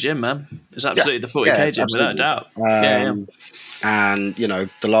 Oh, it's the gym, man. It's absolutely the 40k gym, without a doubt. And the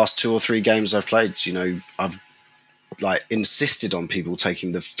last 2 or 3 games I've played, I've insisted on people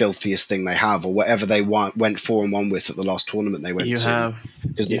taking the filthiest thing they have or whatever they went 4-1 with at the last tournament they went to.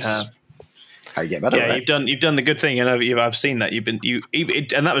 Because it's how you get better. Yeah, you've done the good thing, and I've seen that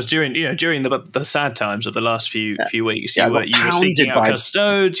and that was during the sad times of the last few weeks. You were seeking out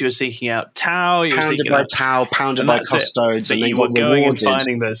Custodes, you were seeking out Tau, you were seeking out Tau, pounded by Custodes, and then got going rewarded. And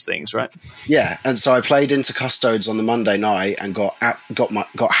finding those things, right? Yeah, and so I played into Custodes on the Monday night and got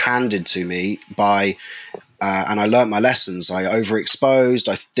handed to me by. And I learnt my lessons. I overexposed.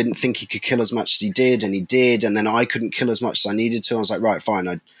 I didn't think he could kill as much as he did, and he did. And then I couldn't kill as much as I needed to. I was like, right, fine.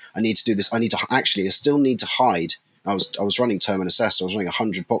 I need to do this. I still need to hide. I was running Term and Assess. I was running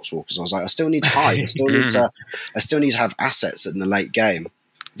 100 Poxwalkers. I was like, I still need to hide. I still need to have assets in the late game.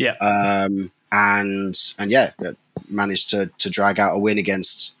 Yeah. And managed to drag out a win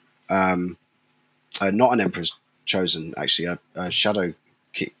against not an Emperor's Chosen, actually, a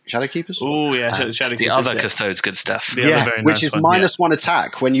Shadowkeepers? Oh, yeah, Shadowkeepers. The other Custodes, good stuff. Which is -1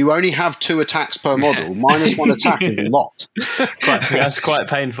 attack. When you only have 2 attacks per model, -1 attack is a lot. That's quite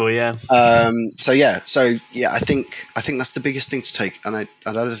painful, yeah. I think that's the biggest thing to take. And I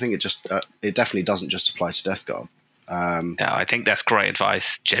don't think it definitely doesn't just apply to Death Guard. I think that's great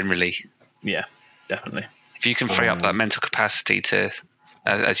advice, generally. Yeah, definitely. If you can free up that mental capacity to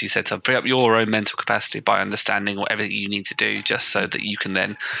as you said, to free up your own mental capacity by understanding what everything you need to do, just so that you can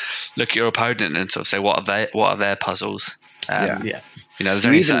then look at your opponent and sort of say, what are their puzzles? Yeah. There's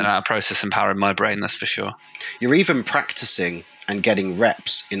only a certain amount of processing power in my brain, that's for sure. You're even practicing and getting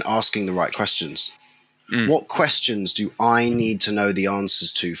reps in asking the right questions. What questions do I need to know the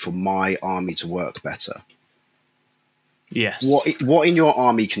answers to for my army to work better? Yes. What in your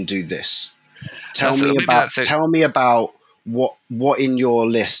army can do this? Tell me about what in your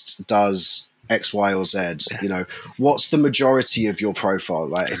list does X, Y, or Z. Yeah. What's the majority of your profile?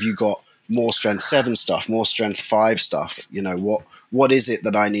 Like, have you got more strength 7 stuff, more strength 5 stuff? What is it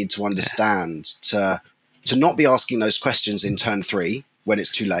that I need to understand to not be asking those questions in turn 3 when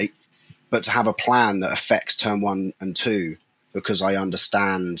it's too late, but to have a plan that affects turn 1 and 2 because I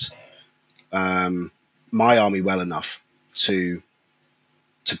understand my army well enough to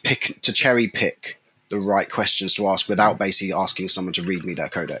cherry pick the right questions to ask without basically asking someone to read me their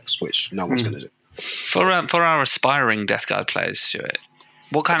codex, which no one's going to do. For our aspiring Death Guard players, Stuart,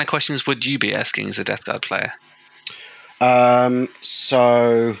 what kind of questions would you be asking as a Death Guard player? Or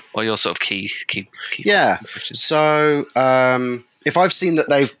your sort of key questions? So if I've seen that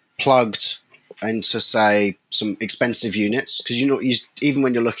they've plugged into, say, some expensive units, because even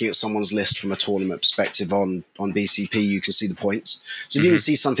when you're looking at someone's list from a tournament perspective on BCP, you can see the points. So if you can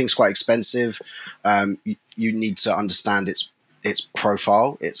see something's quite expensive, you need to understand its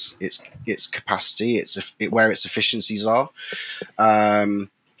profile, its capacity, where its efficiencies are.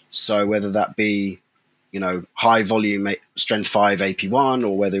 So whether that be high volume strength 5 AP1,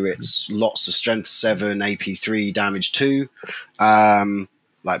 or whether it's lots of strength 7 AP3 damage 2,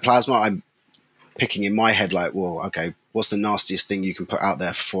 like plasma, I'm picking in my head like, well, okay, what's the nastiest thing you can put out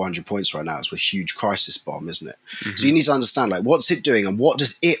there for 400 points right now? It's a huge crisis bomb, isn't it? So you need to understand, like, what's it doing and what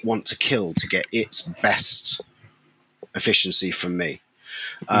does it want to kill to get its best efficiency from me?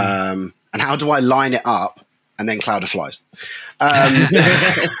 And how do I line it up? And then Cloud of Flies.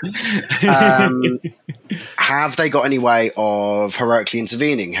 Have they got any way of heroically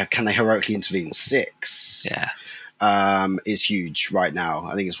intervening? Can they heroically intervene? 6. Yeah. Is huge right now.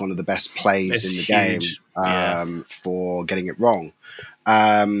 I think it's one of the best plays in the game for getting it wrong.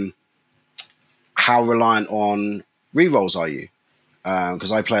 How reliant on rerolls are you?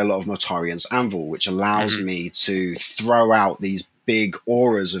 Because I play a lot of Mortarian's Anvil, which allows me to throw out these big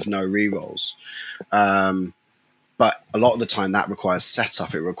auras of no rerolls. But a lot of the time that requires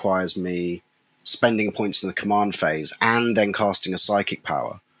setup. It requires me spending points in the command phase and then casting a psychic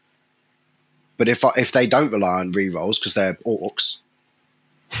power. But if they don't rely on rerolls because they're orcs,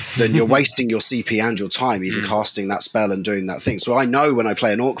 then you're wasting your CP and your time even casting that spell and doing that thing. So I know when I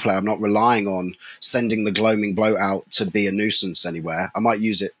play an orc player, I'm not relying on sending the gloaming bloat out to be a nuisance anywhere. I might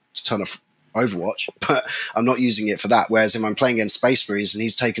use it to turn off Overwatch, but I'm not using it for that. Whereas if I'm playing against Space Marines and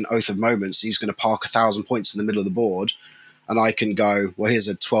he's taken Oath of Moments, he's going to park 1,000 points in the middle of the board, and I can go, well, here's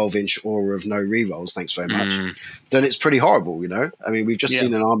a 12-inch aura of no rerolls, thanks very much. Then it's pretty horrible, I mean, we've just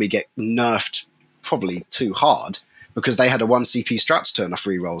seen an army get nerfed probably too hard because they had a 1 CP strat to turn off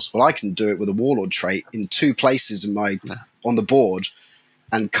rerolls. Well, I can do it with a Warlord trait in 2 places on the board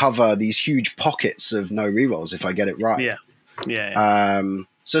and cover these huge pockets of no rerolls if I get it right.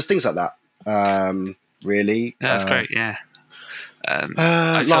 So it's things like that. Really. That's great, yeah.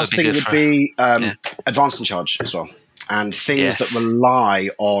 Last thing would be advance and charge as well. And things that rely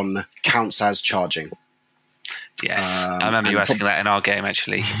on counts as charging. Yes, I remember you asking that in our game,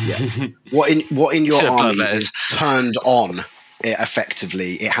 actually. Yeah. What in your army is turned on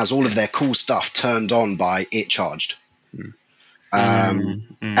effectively? It has all of their cool stuff turned on by it charged. Then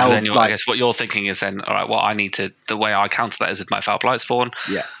I guess what you're thinking is then, all right, well, I need to, the way I counter that is with my Foul Blight Spawn.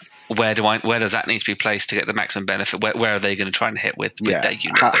 Yeah. Where does that need to be placed to get the maximum benefit? Where are they going to try and hit with their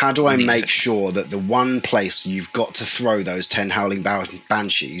unit? How do I make sure that the one place you've got to throw those 10 Howling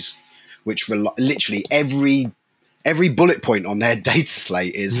Banshees, which literally every bullet point on their data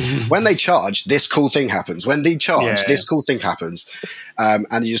slate is when they charge, this cool thing happens. When they charge, this cool thing happens.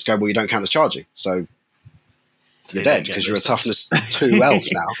 And you just go, well, you don't count as charging. So you're dead because you're a toughness 2 elf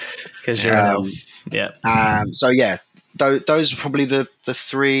now. Because you're an elf. Yeah. So yeah, those are probably the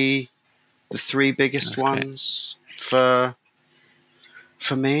three biggest ones for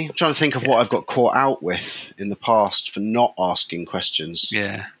me. I'm trying to think of what I've got caught out with in the past for not asking questions.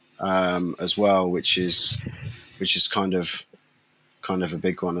 Yeah. As well, which is kind of a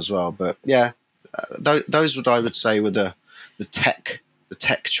big one as well. But yeah, those I would say were the tech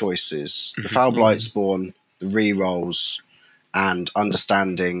choices: the Foul Blight Spawn, the rerolls, and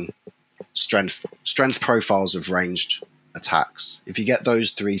understanding strength profiles of ranged attacks. If you get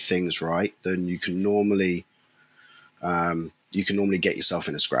those 3 things right, then you can normally you can normally get yourself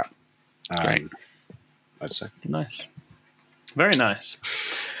in a scrap. Great. I'd say. Nice. Very nice.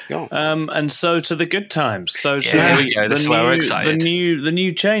 Yeah. And so to the good times. So to here we go. This is where we're excited. The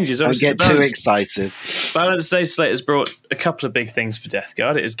new changes. Don't Obviously, get too excited. Balanced Data Slate has brought a couple of big things for Death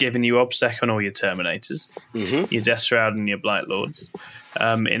Guard. It has given you OBSEC on all your Terminators, your Death Shroud and your Blight Lords.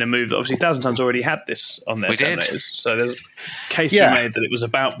 In a move that obviously Thousand Tons already had this on their Terminators. So there's a case you made that it was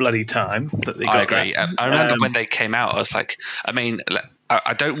about bloody time that they got I agree. that. I remember when they came out, I was like, I mean,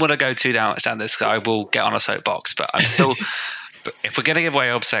 I don't want to go too much down this, I will get on a soapbox, but I'm still, but if we're going to give away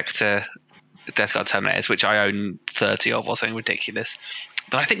OBSEC to Death Guard Terminators, which I own 30 of or something ridiculous,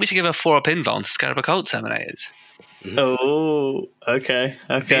 then I think we should give a 4-up Invuln to Scarab Occult Terminators. Oh, okay.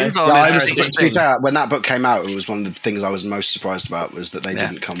 When that book came out, it was one of the things I was most surprised about was that they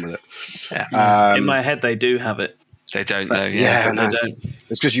didn't come with it. Yeah. In my head, they do have it. They don't though. No.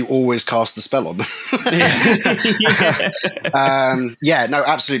 It's because you always cast the spell on them. No,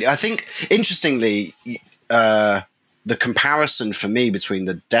 absolutely. I think interestingly, the comparison for me between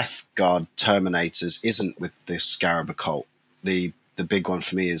the Death Guard Terminators isn't with the Scarab Occult. The big one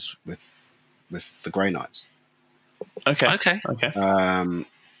for me is with the Grey Knights. Okay.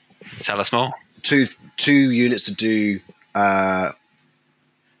 Tell us more. Two units to do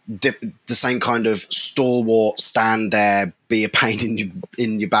the same kind of stalwart, stand there, be a pain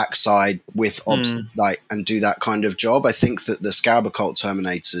in your backside with and do that kind of job. I think that the Scarab Occult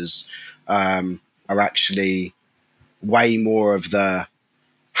Terminators are actually way more of the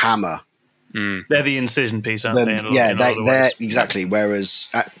hammer. They're the incision piece, aren't they? They're exactly. Whereas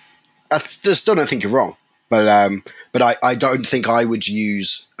I still don't think you're wrong. But I don't think I would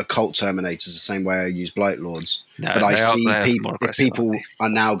use Occult Terminators the same way I use Blight Lords. No, but I see if people are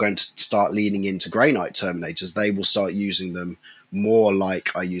now going to start leaning into Grey Knight Terminators, they will start using them more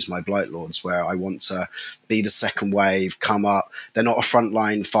like I use my Blight Lords, where I want to be the second wave, come up. They're not a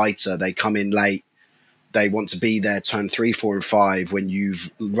frontline fighter. They come in late. They want to be there turn 3, 4, and 5 when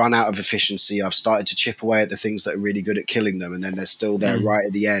you've run out of efficiency. I've started to chip away at the things that are really good at killing them, and then they're still there right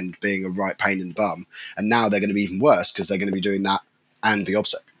at the end being a right pain in the bum. And now they're going to be even worse because they're going to be doing that and be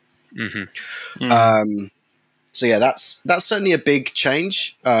OBSEC. So yeah, that's certainly a big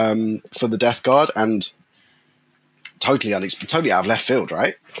change for the Death Guard, and totally out of left field,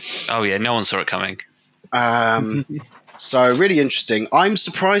 right? Oh yeah, no one saw it coming. So really interesting. I'm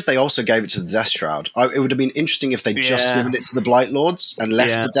surprised they also gave it to the Death Shroud. It would have been interesting if they just given it to the Blight Lords and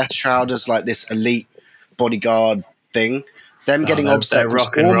left the Death Shroud as like this elite bodyguard thing. Them getting OBSEC was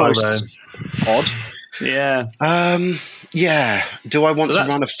almost odd. Yeah. Do I want to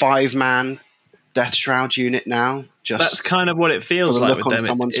run a 5-man Death Shroud unit now? That's kind of what it feels like with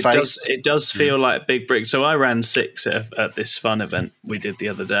them. It does feel like big brick. So I ran 6 at this fun event we did the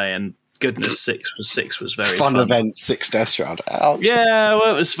other day, and goodness, 6 was very fun. Event, 6 Death Shroud. Ouch. Yeah,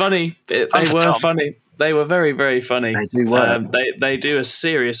 well, it was funny. They were funny. They were very, very funny. They do work. They do a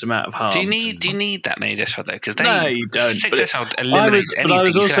serious amount of harm. Do you need that many Death Shroud though? Because no, you don't. 6 Death Shroud eliminates anything. But I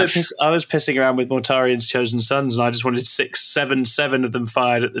was also I was pissing around with Mortarian's Chosen Sons, and I just wanted 7 of them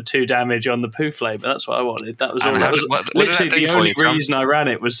fired at the 2 damage on the poo flame. That's what I wanted. That was all. Literally the only reason I ran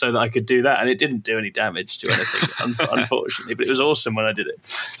it was so that I could do that, and it didn't do any damage to anything, unfortunately. But it was awesome when I did it.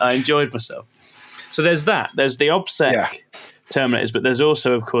 I enjoyed myself. So there's that. There's the OBSEC Terminators, but there's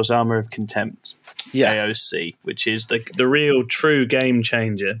also, of course, Armor of Contempt. AOC, which is the real true game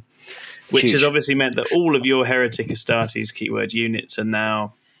changer, which has obviously meant that all of your Heretic Astartes keyword units are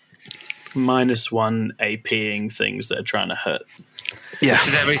now -1 APing things that are trying to hurt. Yeah, this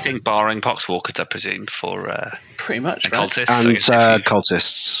is everything barring Poxwalkers, I presume, for pretty much cultists and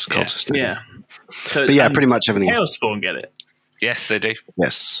cultists. Yeah. So, pretty much everything. Chaos Spawn get it. Yes, they do.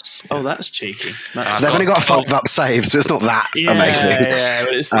 Yes. Oh, that's cheeky. They've only got a 5-up save, so it's not that amazing. Yeah,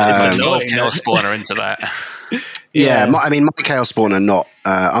 but it's annoying. Chaos Spawner into that. My Chaos Spawner not.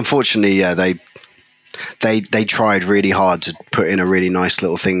 Unfortunately, they tried really hard to put in a really nice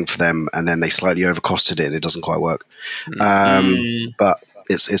little thing for them, and then they slightly overcosted it, and it doesn't quite work. But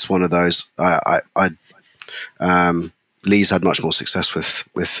it's one of those. Lee's had much more success with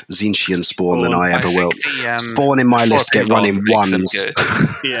Tzeentchian Spawn than I ever will. Spawn in my list get run in ones.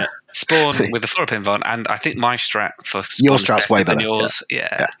 Spawn with the 4-up Invuln, and I think my strat for Spawn your strat's way better. Yours.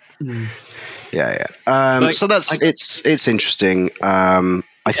 Yeah. So it's interesting. I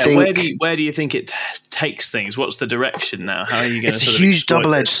think. Where do you think it takes things? What's the direction now? How are you going to? It's a huge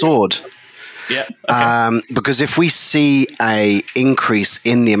double-edged sword. Yeah. Okay. Because if we see a increase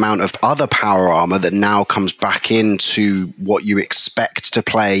in the amount of other power armor that now comes back into what you expect to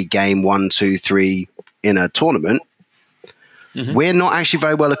play game 1, 2, 3 in a tournament, we're not actually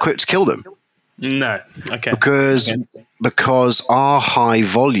very well equipped to kill them. No. Okay. Because our high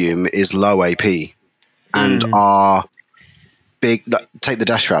volume is low AP, and our big. Take the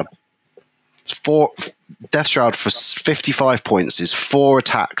Death Shroud. It's Death Shroud for 55 points is 4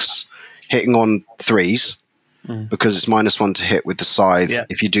 attacks hitting on 3s because it's -1 to hit with the scythe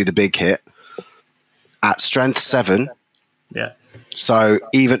if you do the big hit at strength 7. Yeah. So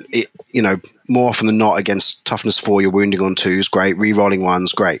even more often than not against toughness 4, you're wounding on 2s, great. Rerolling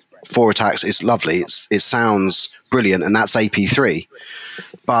 1s, great. 4 attacks is lovely. It sounds brilliant, and that's AP 3.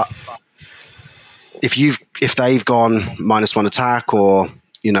 But if they've gone -1 attack, or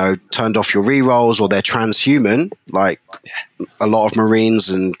turned off your rerolls, or they're transhuman, like a lot of Marines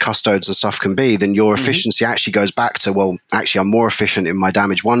and Custodes and stuff can be, then your efficiency actually goes back to, well, actually I'm more efficient in my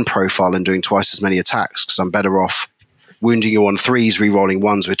damage 1 profile and doing twice as many attacks because I'm better off wounding you on 3s, rerolling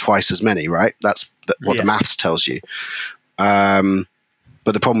 1s with twice as many, right? That's what the maths tells you.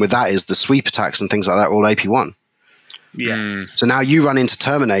 But the problem with that is the sweep attacks and things like that are all AP1. Yeah. So now you run into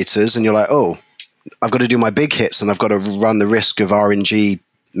Terminators and you're like, oh, I've got to do my big hits and I've got to run the risk of RNG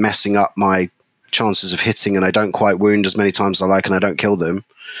messing up my chances of hitting, and I don't quite wound as many times as I like and I don't kill them,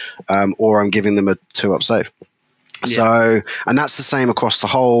 or I'm giving them a 2-up save. So, and that's the same across the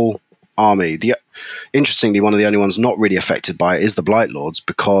whole army. Interestingly, one of the only ones not really affected by it is the Blight Lords,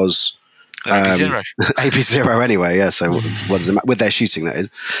 because AP0. AP0 anyway, yeah. So with their shooting, that is.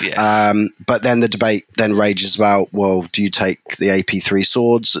 Yes. But then the debate then rages about, well, do you take the AP3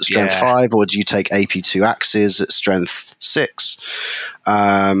 swords at strength 5, or do you take AP2 axes at strength 6?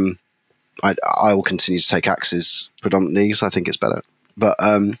 I will continue to take axes predominantly because I think it's better. But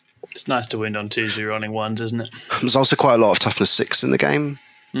it's nice to win on 2s rerolling 1s, isn't it? There's also quite a lot of toughness 6 in the game.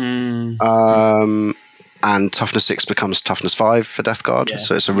 And toughness 6 becomes toughness 5 for Death Guard,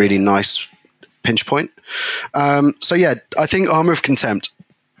 so it's a really nice pinch point. So yeah, I think Armor of Contempt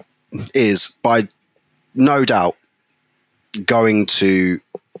is by no doubt going to,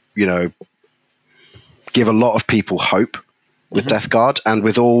 give a lot of people hope with Death Guard and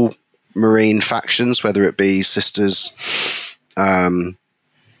with all Marine factions, whether it be Sisters,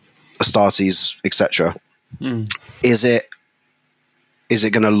 Astartes, etc. Is it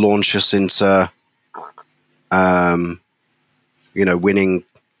going to launch us into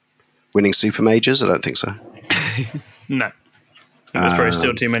winning super majors? I don't think so. No. There's probably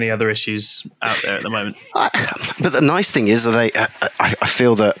still too many other issues out there at the moment. But the nice thing is that I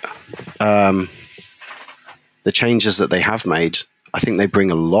feel that the changes that they have made, I think they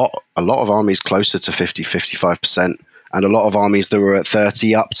bring a lot of armies closer to 50-55%, and a lot of armies that were at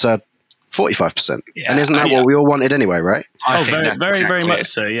 30 up to 45%. And isn't that what we all wanted anyway, right? Very much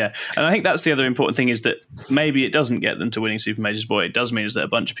so, yeah. And I think that's the other important thing, is that maybe it doesn't get them to winning super majors, but what it does mean is that a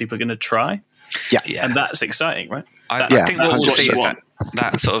bunch of people are going to try. Yeah. And that's exciting, right? I think what we'll see is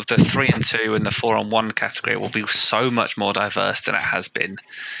that sort of the 3 and 2 and the 4 on 1 category will be so much more diverse than it has been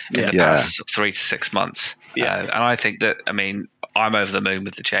in the past 3 to 6 months. And I think that, I'm over the moon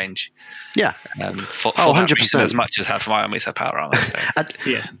with the change. Yeah. For that reason, as much as half of my armies have power armor. So.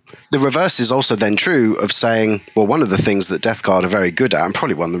 The reverse is also then true of saying, well, one of the things that Death Guard are very good at, and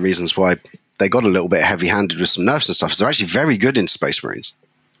probably one of the reasons why they got a little bit heavy-handed with some nerfs and stuff, is they're actually very good in Space Marines.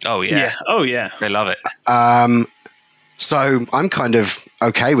 Oh, yeah. Oh, yeah. They love it. So I'm kind of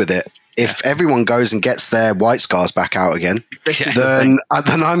okay with it. If everyone goes and gets their white scars back out again, then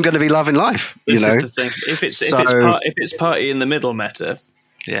I'm going to be loving life. This is the thing. If it's party in the middle meta,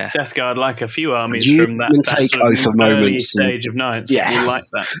 Death Guard, like a few armies from that sort of early stage of Ninths, will like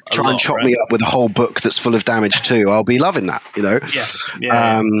that. Try and chop me up with a whole book that's full of damage too. I'll be loving that,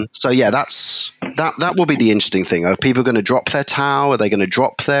 So that will be the interesting thing. Are people going to drop their Tau? Are they going to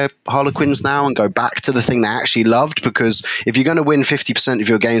drop their Harlequins now and go back to the thing they actually loved? Because if you're going to win 50% of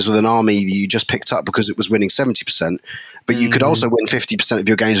your games with an army you just picked up because it was winning 70%, but you could also win 50% of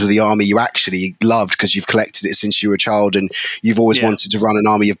your games with the army you actually loved because you've collected it since you were a child and you've always wanted to run an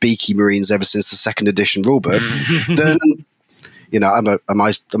army of Beaky Marines ever since the 2nd edition rulebook, then, am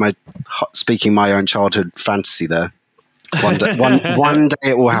I speaking my own childhood fantasy there? One day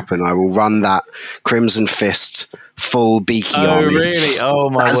it will happen. I will run that Crimson Fist full Beaky army. Oh, really? Oh,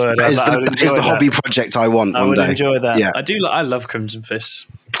 my word. That is the hobby project I want one day. I would enjoy that. Yeah. I love Crimson Fists.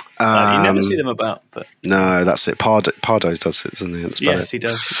 You never see them about. But no, that's it. Pardo does it, doesn't he? Yes, he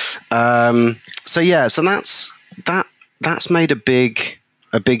does. So that's made a big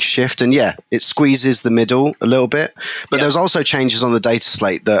shift, and it squeezes the middle a little bit. But there's also changes on the data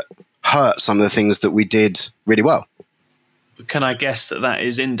slate that hurt some of the things that we did really well. Can I guess that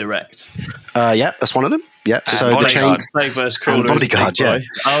is indirect? Yeah, that's one of them. Yeah, so the Bodyguard. chain Plague Burst Crawler. Bodyguard, is a big boy.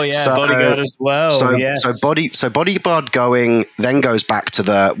 Oh yeah, Bodyguard as well. Yes. So Bodyguard going then goes back to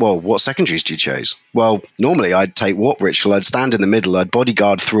the what secondaries do you choose? Well, normally I'd take Warp Ritual. I'd stand in the middle. I'd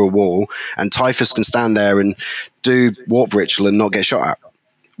Bodyguard through a wall, and Typhus can stand there and do Warp Ritual and not get shot at.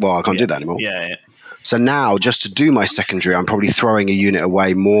 Well, I can't do that anymore. Yeah. So now, just to do my secondary, I'm probably throwing a unit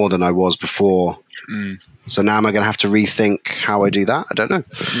away more than I was before. So now am I going to have to rethink how I do that? I don't know.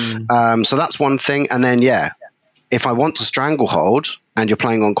 So that's one thing. And then, if I want to Stranglehold and you're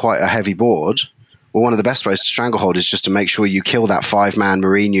playing on quite a heavy board, well, one of the best ways to Stranglehold is just to make sure you kill that 5-man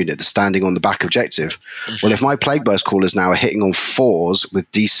Marine unit that's standing on the back objective. Well, if my Plague Burst Crawlers now are hitting on 4s with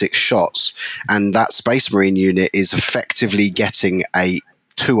D6 shots, and that Space Marine unit is effectively getting a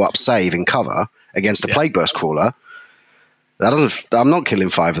 2-up save in cover against a Plague Burst Crawler, I'm not killing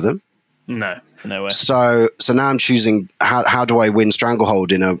 5 of them. No way. So now I'm choosing how do I win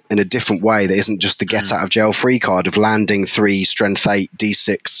Stranglehold in a different way that isn't just the get out of jail free card of landing 3 strength 8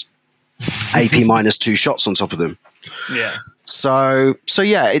 D6 AP -2 shots on top of them. Yeah. So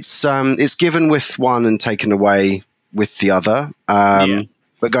it's given with one and taken away with the other.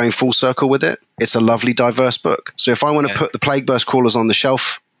 But going full circle with it, it's a lovely diverse book. So if I want to put the Plague Burst Crawlers on the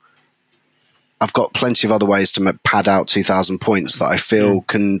shelf, I've got plenty of other ways to pad out 2,000 points that I feel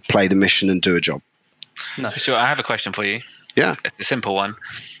can play the mission and do a job. No, sure. I have a question for you. Yeah. It's a simple one.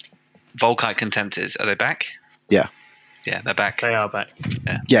 Volkite Contemptors, are they back? Yeah. Yeah, they're back. They are back.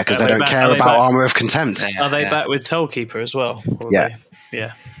 Yeah, because they don't care about Armor of Contempt. Are they back with Tollkeeper as well? Yeah.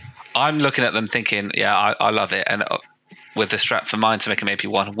 I'm looking at them thinking, I love it. And with the strat for mine to make them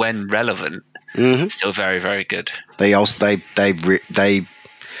AP1 when relevant, still very, very good. They also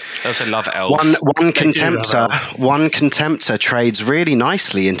love elves. One contemptor trades really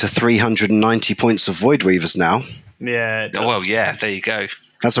nicely into 390 points of Void Weavers now. Yeah. Well, yeah, there you go.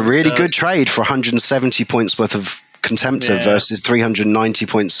 That's a really good trade for 170 points worth of contemptor versus 390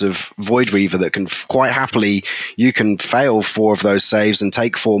 points of Void Weaver that can quite happily, you can fail 4 of those saves and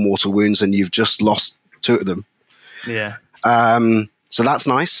take 4 mortal wounds and you've just lost 2 of them. Yeah. So that's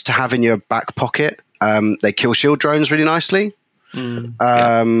nice to have in your back pocket. They kill shield drones really nicely.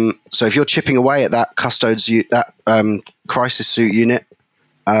 So if you're chipping away at that custodes, that crisis suit unit,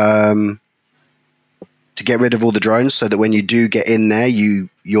 to get rid of all the drones, so that when you do get in there,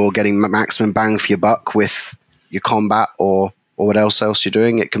 you're getting maximum bang for your buck with your combat or what else you're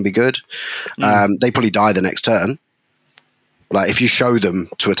doing. It can be good. They probably die the next turn. Like if you show them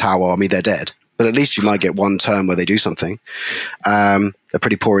to a Tau army, they're dead. But at least you might get one turn where they do something. They're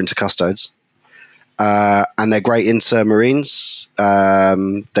pretty poor into custodes. And they're great into Marines.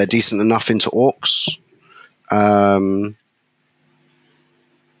 They're decent enough into Orcs.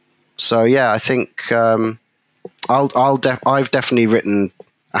 So yeah, I think I've definitely written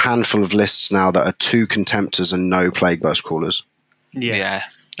a handful of lists now that are 2 Contemptors and no Plague Burst Crawlers. Yeah,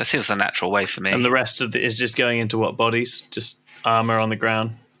 that feels the natural way for me. And the rest of it is just going into what bodies? Just armor on the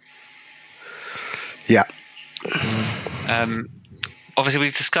ground. Yeah. Obviously,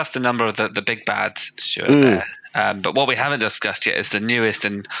 we've discussed a number of the big bads, Stuart, there. But what we haven't discussed yet is the newest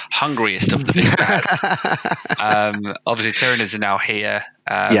and hungriest of the big bads. Obviously, Tyranids are now here.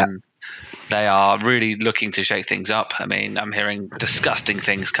 They are really looking to shake things up. I mean, I'm hearing disgusting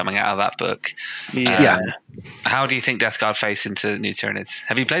things coming out of that book. How do you think Death Guard face into new Tyranids?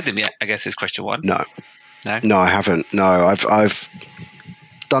 Have you played them yet? I guess is question 1. No, I haven't. No, I've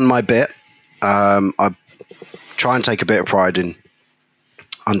done my bit. I try and take a bit of pride in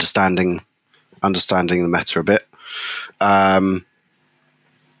understanding the meta a bit. The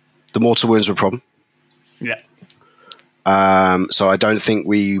mortal wounds were a problem. Yeah. So I don't think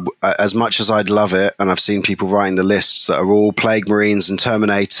as much as I'd love it, and I've seen people writing the lists that are all Plague Marines and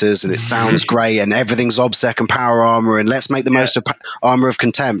Terminators, and it sounds great, and everything's OBSEC and Power Armor, and let's make the most of Armor of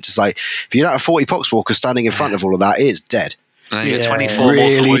Contempt. It's like, if you don't have 40 Poxwalkers standing in front of all of that, it's dead. You get 24 really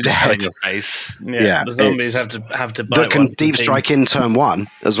mortal wounds dead. in your face. Yeah, the zombies have to bite. But can deep strike in turn 1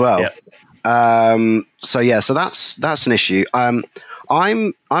 as well. So that's an issue. I'm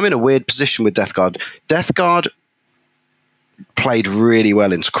in a weird position with Death Guard. Death Guard played really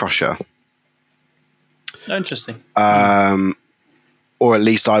well into Crusher. Interesting. Or at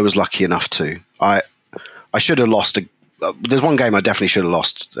least I was lucky enough to. I should have lost. There's one game I definitely should have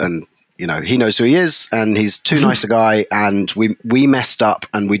lost, and he knows who he is, and he's too nice a guy, and we messed up,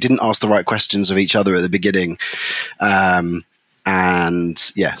 and we didn't ask the right questions of each other at the beginning. So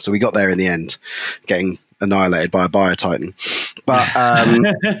we got there in the end, getting annihilated by a Bio-Titan. But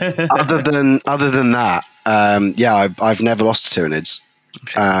other than that, I've never lost to Tyranids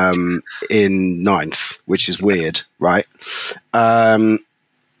in 9th, which is weird, right? I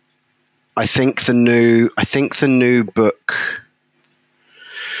I think the new book.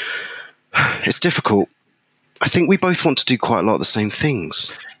 It's difficult. I think we both want to do quite a lot of the same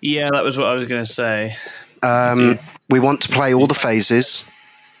things. Yeah, that was what I was going to say. We want to play all the phases.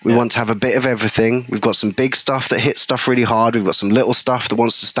 We want to have a bit of everything. We've got some big stuff that hits stuff really hard. We've got some little stuff that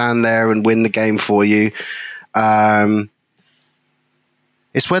wants to stand there and win the game for you.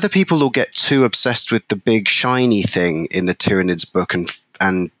 It's whether people will get too obsessed with the big shiny thing in the Tyranids book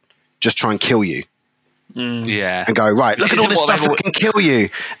and just try and kill you. Yeah. And go, right, look at all this stuff that can kill you,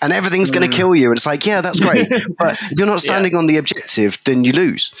 and everything's going to kill you. And it's like, yeah, that's great. But if you're not standing on the objective, then you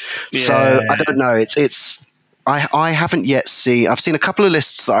lose. Yeah. So I don't know. I haven't yet I've seen a couple of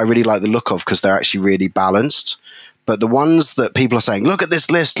lists that I really like the look of because they're actually really balanced. But the ones that people are saying, look at this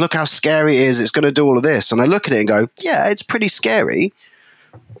list, look how scary it is, it's going to do all of this. And I look at it and go, yeah, it's pretty scary,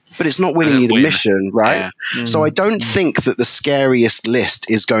 but it's not winning you the mission, right? Yeah. So I don't think that the scariest list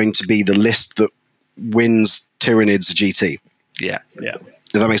is going to be the list that wins Tyranids GT. Yeah.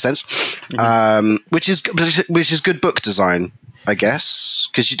 Does that make sense? Mm-hmm. Which is good book design, I guess,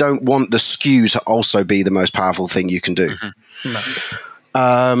 because you don't want the skew to also be the most powerful thing you can do. Mm-hmm.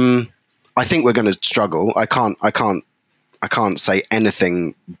 No. I think we're going to struggle. I can't say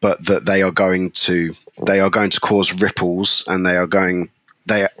anything but that they are going to cause ripples, and they're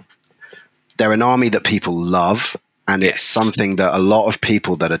an army that people love, and it's something that a lot of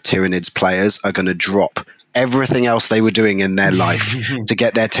people that are Tyranids players are going to drop everything else they were doing in their life to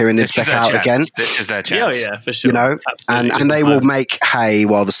get their Tyranids back out again. This is their chance. Oh yeah, for sure. You know, and they will make hay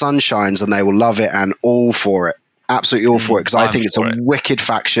while the sun shines, and they will love it and all for it. Absolutely all for it, because I think it's a wicked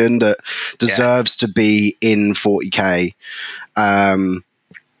faction that deserves to be in 40k. And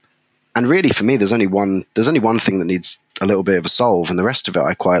really, for me, there's only one thing that needs a little bit of a solve, and the rest of it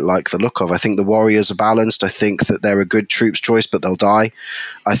I quite like the look of. I think the warriors are balanced. I think that they're a good troops choice, but they'll die.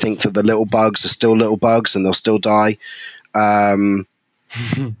 I think that the little bugs are still little bugs, and they'll still die. And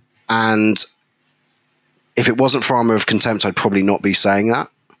if it wasn't for Armor of Contempt, I'd probably not be saying that.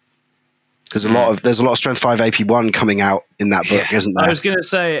 Because there's a lot of Strength 5 AP1 coming out in that book, isn't there? I was going to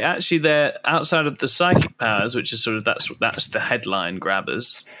say, actually, they're outside of the psychic powers, which is sort of that's the headline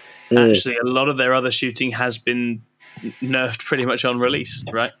grabbers. Actually, a lot of their other shooting has been nerfed pretty much on release,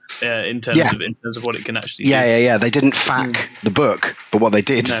 right? In terms of what it can actually do. Yeah. They didn't fack the book, but what they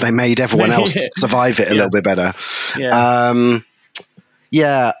did is they made everyone else survive it a little bit better.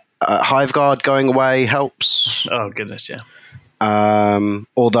 Hive Guard going away helps. Oh goodness, yeah.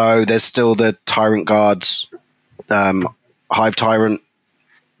 Although there's still the Tyrant Guards, Hive Tyrant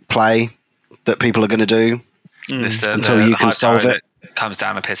play that people are going to do until you can solve it. Comes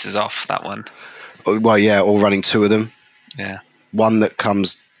down and pisses off that one. Well, yeah, all running two of them. Yeah, one that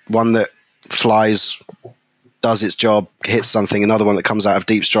flies, does its job, hits something. Another one that comes out of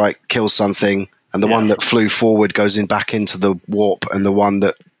deep strike, kills something, and the one that flew forward goes back into the warp, and the one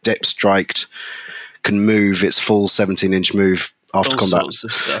that dip striked can move its full 17-inch move after combat.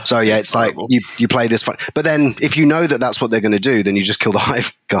 So yeah, it's horrible. Like you play this fun. But then if you know that that's what they're going to do, then you just kill the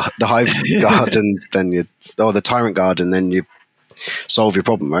Hive Guard, and then the Tyrant Guard, and then you solve your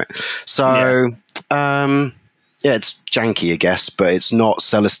problem, right? So it's janky, I guess, but it's not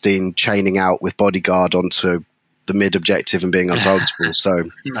Celestine chaining out with Bodyguard onto the mid objective and being untargetable. So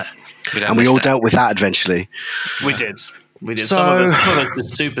we all dealt with that eventually. We did. So, some of us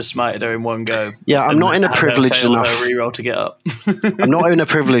just super smited her in one go. Yeah, I'm not in a privileged enough reroll to get up. I'm not in a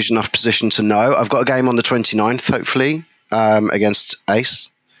privileged enough position to know. I've got a game on the 29th, hopefully, against Ace.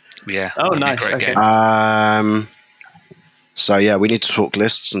 Yeah. Oh, nice. Okay. So yeah, we need to talk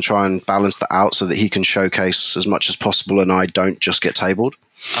lists and try and balance that out so that he can showcase as much as possible, and I don't just get tabled.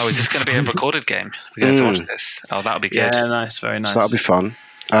 Oh, is this going to be a recorded game? We're going to watch this. Oh, that'll be good. Yeah, nice, very nice. So that'll be fun.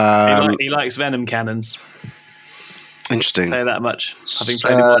 He likes venom cannons. Interesting. Say that much. Having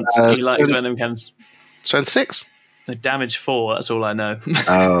played it once, he likes venom cannons. Strength 6? Damage 4. That's all I know.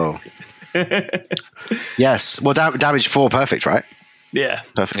 Oh. Yes. Well, damage 4, perfect, right? Yeah.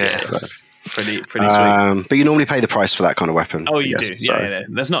 Perfect. Yeah. Pretty sweet. But you normally pay the price for that kind of weapon. Oh, you do. Yeah.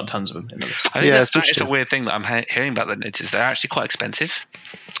 There's not tons of them. I think that's a weird thing that I'm hearing about the Nids is they're actually quite expensive.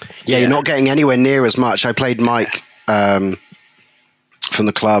 Yeah, you're not getting anywhere near as much. I played Mike from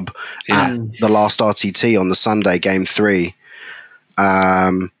the club at the last RTT on the Sunday, game 3.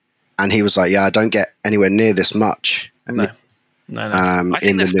 And he was like, yeah, I don't get anywhere near this much. No. I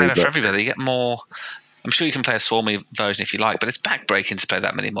think that's better for everybody. You get more... I'm sure you can play a Swarmy version if you like, but it's backbreaking to play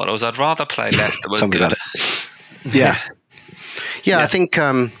that many models. I'd rather play less that was good. Yeah. I think,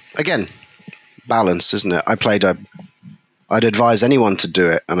 again, balance, isn't it? I'd advise anyone to do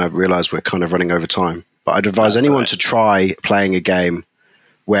it, and I realise we're kind of running over time, but I'd advise anyone to try playing a game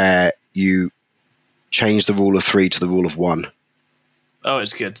where you change the rule of 3 to the rule of 1. Oh,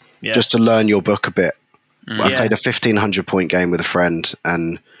 it's good. Yeah. Just to learn your book a bit. I Yeah. played a 1,500 point game with a friend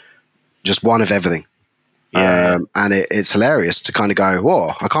and just one of everything. Yeah. And it's hilarious to kind of go,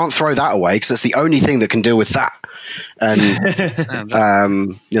 whoa, I can't throw that away because it's the only thing that can deal with that. And,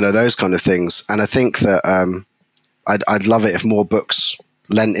 those kind of things. And I think that I'd love it if more books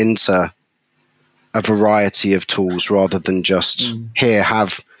lent into a variety of tools rather than just here,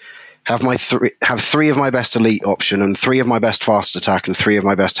 have three of my best elite option and 3 of my best fast attack and 3 of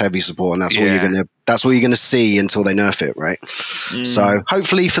my best heavy support, and that's all you're gonna see until they nerf it, right? So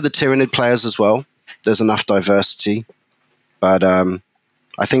hopefully for the Tyranid players as well, there's enough diversity. But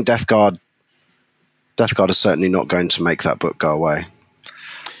I think Death Guard is certainly not going to make that book go away.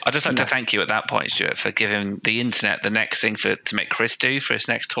 I'd just like to thank you at that point, Stuart, for giving the internet the next thing to make Chris do for his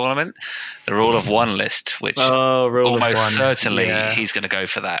next tournament, the Rule of One list, which almost certainly he's going to go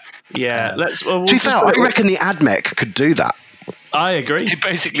for that. Yeah, I reckon the AdMech could do that. I agree. He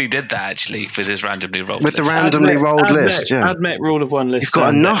basically did that actually with his randomly rolled with list. the randomly rolled list. Yeah, AdMech Rule of One list. You've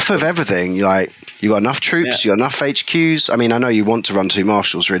got enough of everything. You got enough troops. You got enough HQs. I mean, I know you want to run 2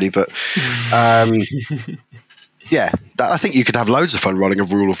 marshals, really, but. Yeah, I think you could have loads of fun running a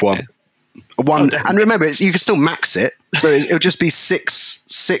Rule of One. And remember, you can still max it, so it'll just be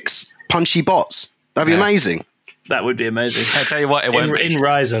six punchy bots. That'd be amazing. That would be amazing. I tell you what, it won't be. In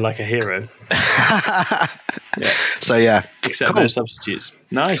Riser, like a hero. So yeah, except no substitutes.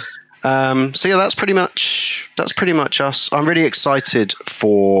 Nice. So yeah, that's pretty much us. I'm really excited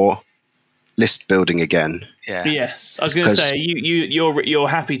for list building again. Yeah. Yes, I was going to say you're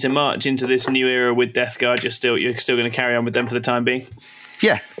happy to march into this new era with Death Guard. You're still going to carry on with them for the time being.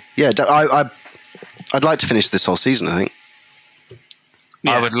 Yeah. I'd like to finish this whole season, I think.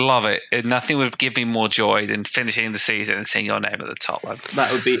 Yeah. I would love it. Nothing would give me more joy than finishing the season and seeing your name at the top.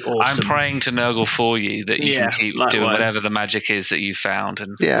 That would be awesome. I'm praying to Nurgle for you that you can keep doing whatever the magic is that you found,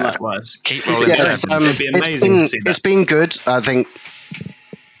 and likewise. Keep rolling. It'd be amazing to see that. It's been good. I think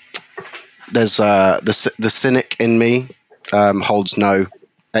there's the cynic in me holds no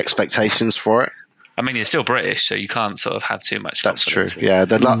expectations for it. I mean, you're still British, so you can't sort of have too much confidence. That's true. Yeah,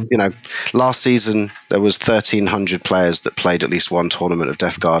 last season there was 1,300 players that played at least one tournament of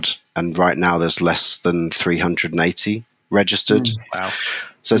Death Guard, and right now there's less than 380 registered. Wow.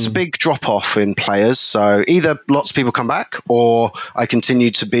 So it's a big drop off in players. So either lots of people come back, or I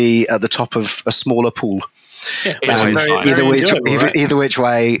continue to be at the top of a smaller pool. Yeah, either which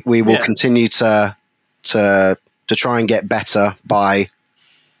way, we will continue to try and get better by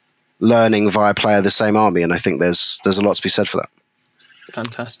learning via play of the same army, and I think there's a lot to be said for that.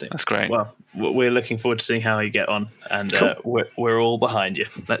 Fantastic. That's great. Well, we're looking forward to seeing how you get on, and we're all behind you.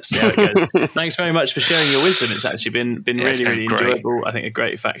 Let's see how it goes. Thanks very much for sharing your wisdom. It's actually been really enjoyable. I think a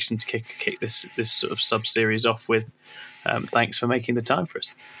great faction to kick this sort of sub series off with. Thanks for making the time for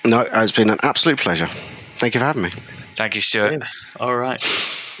us. No, it's been an absolute pleasure. Thank you for having me. Thank you, Stuart. All right.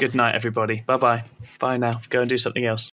 Good night, everybody. Bye-bye. Bye now. Go and do something else.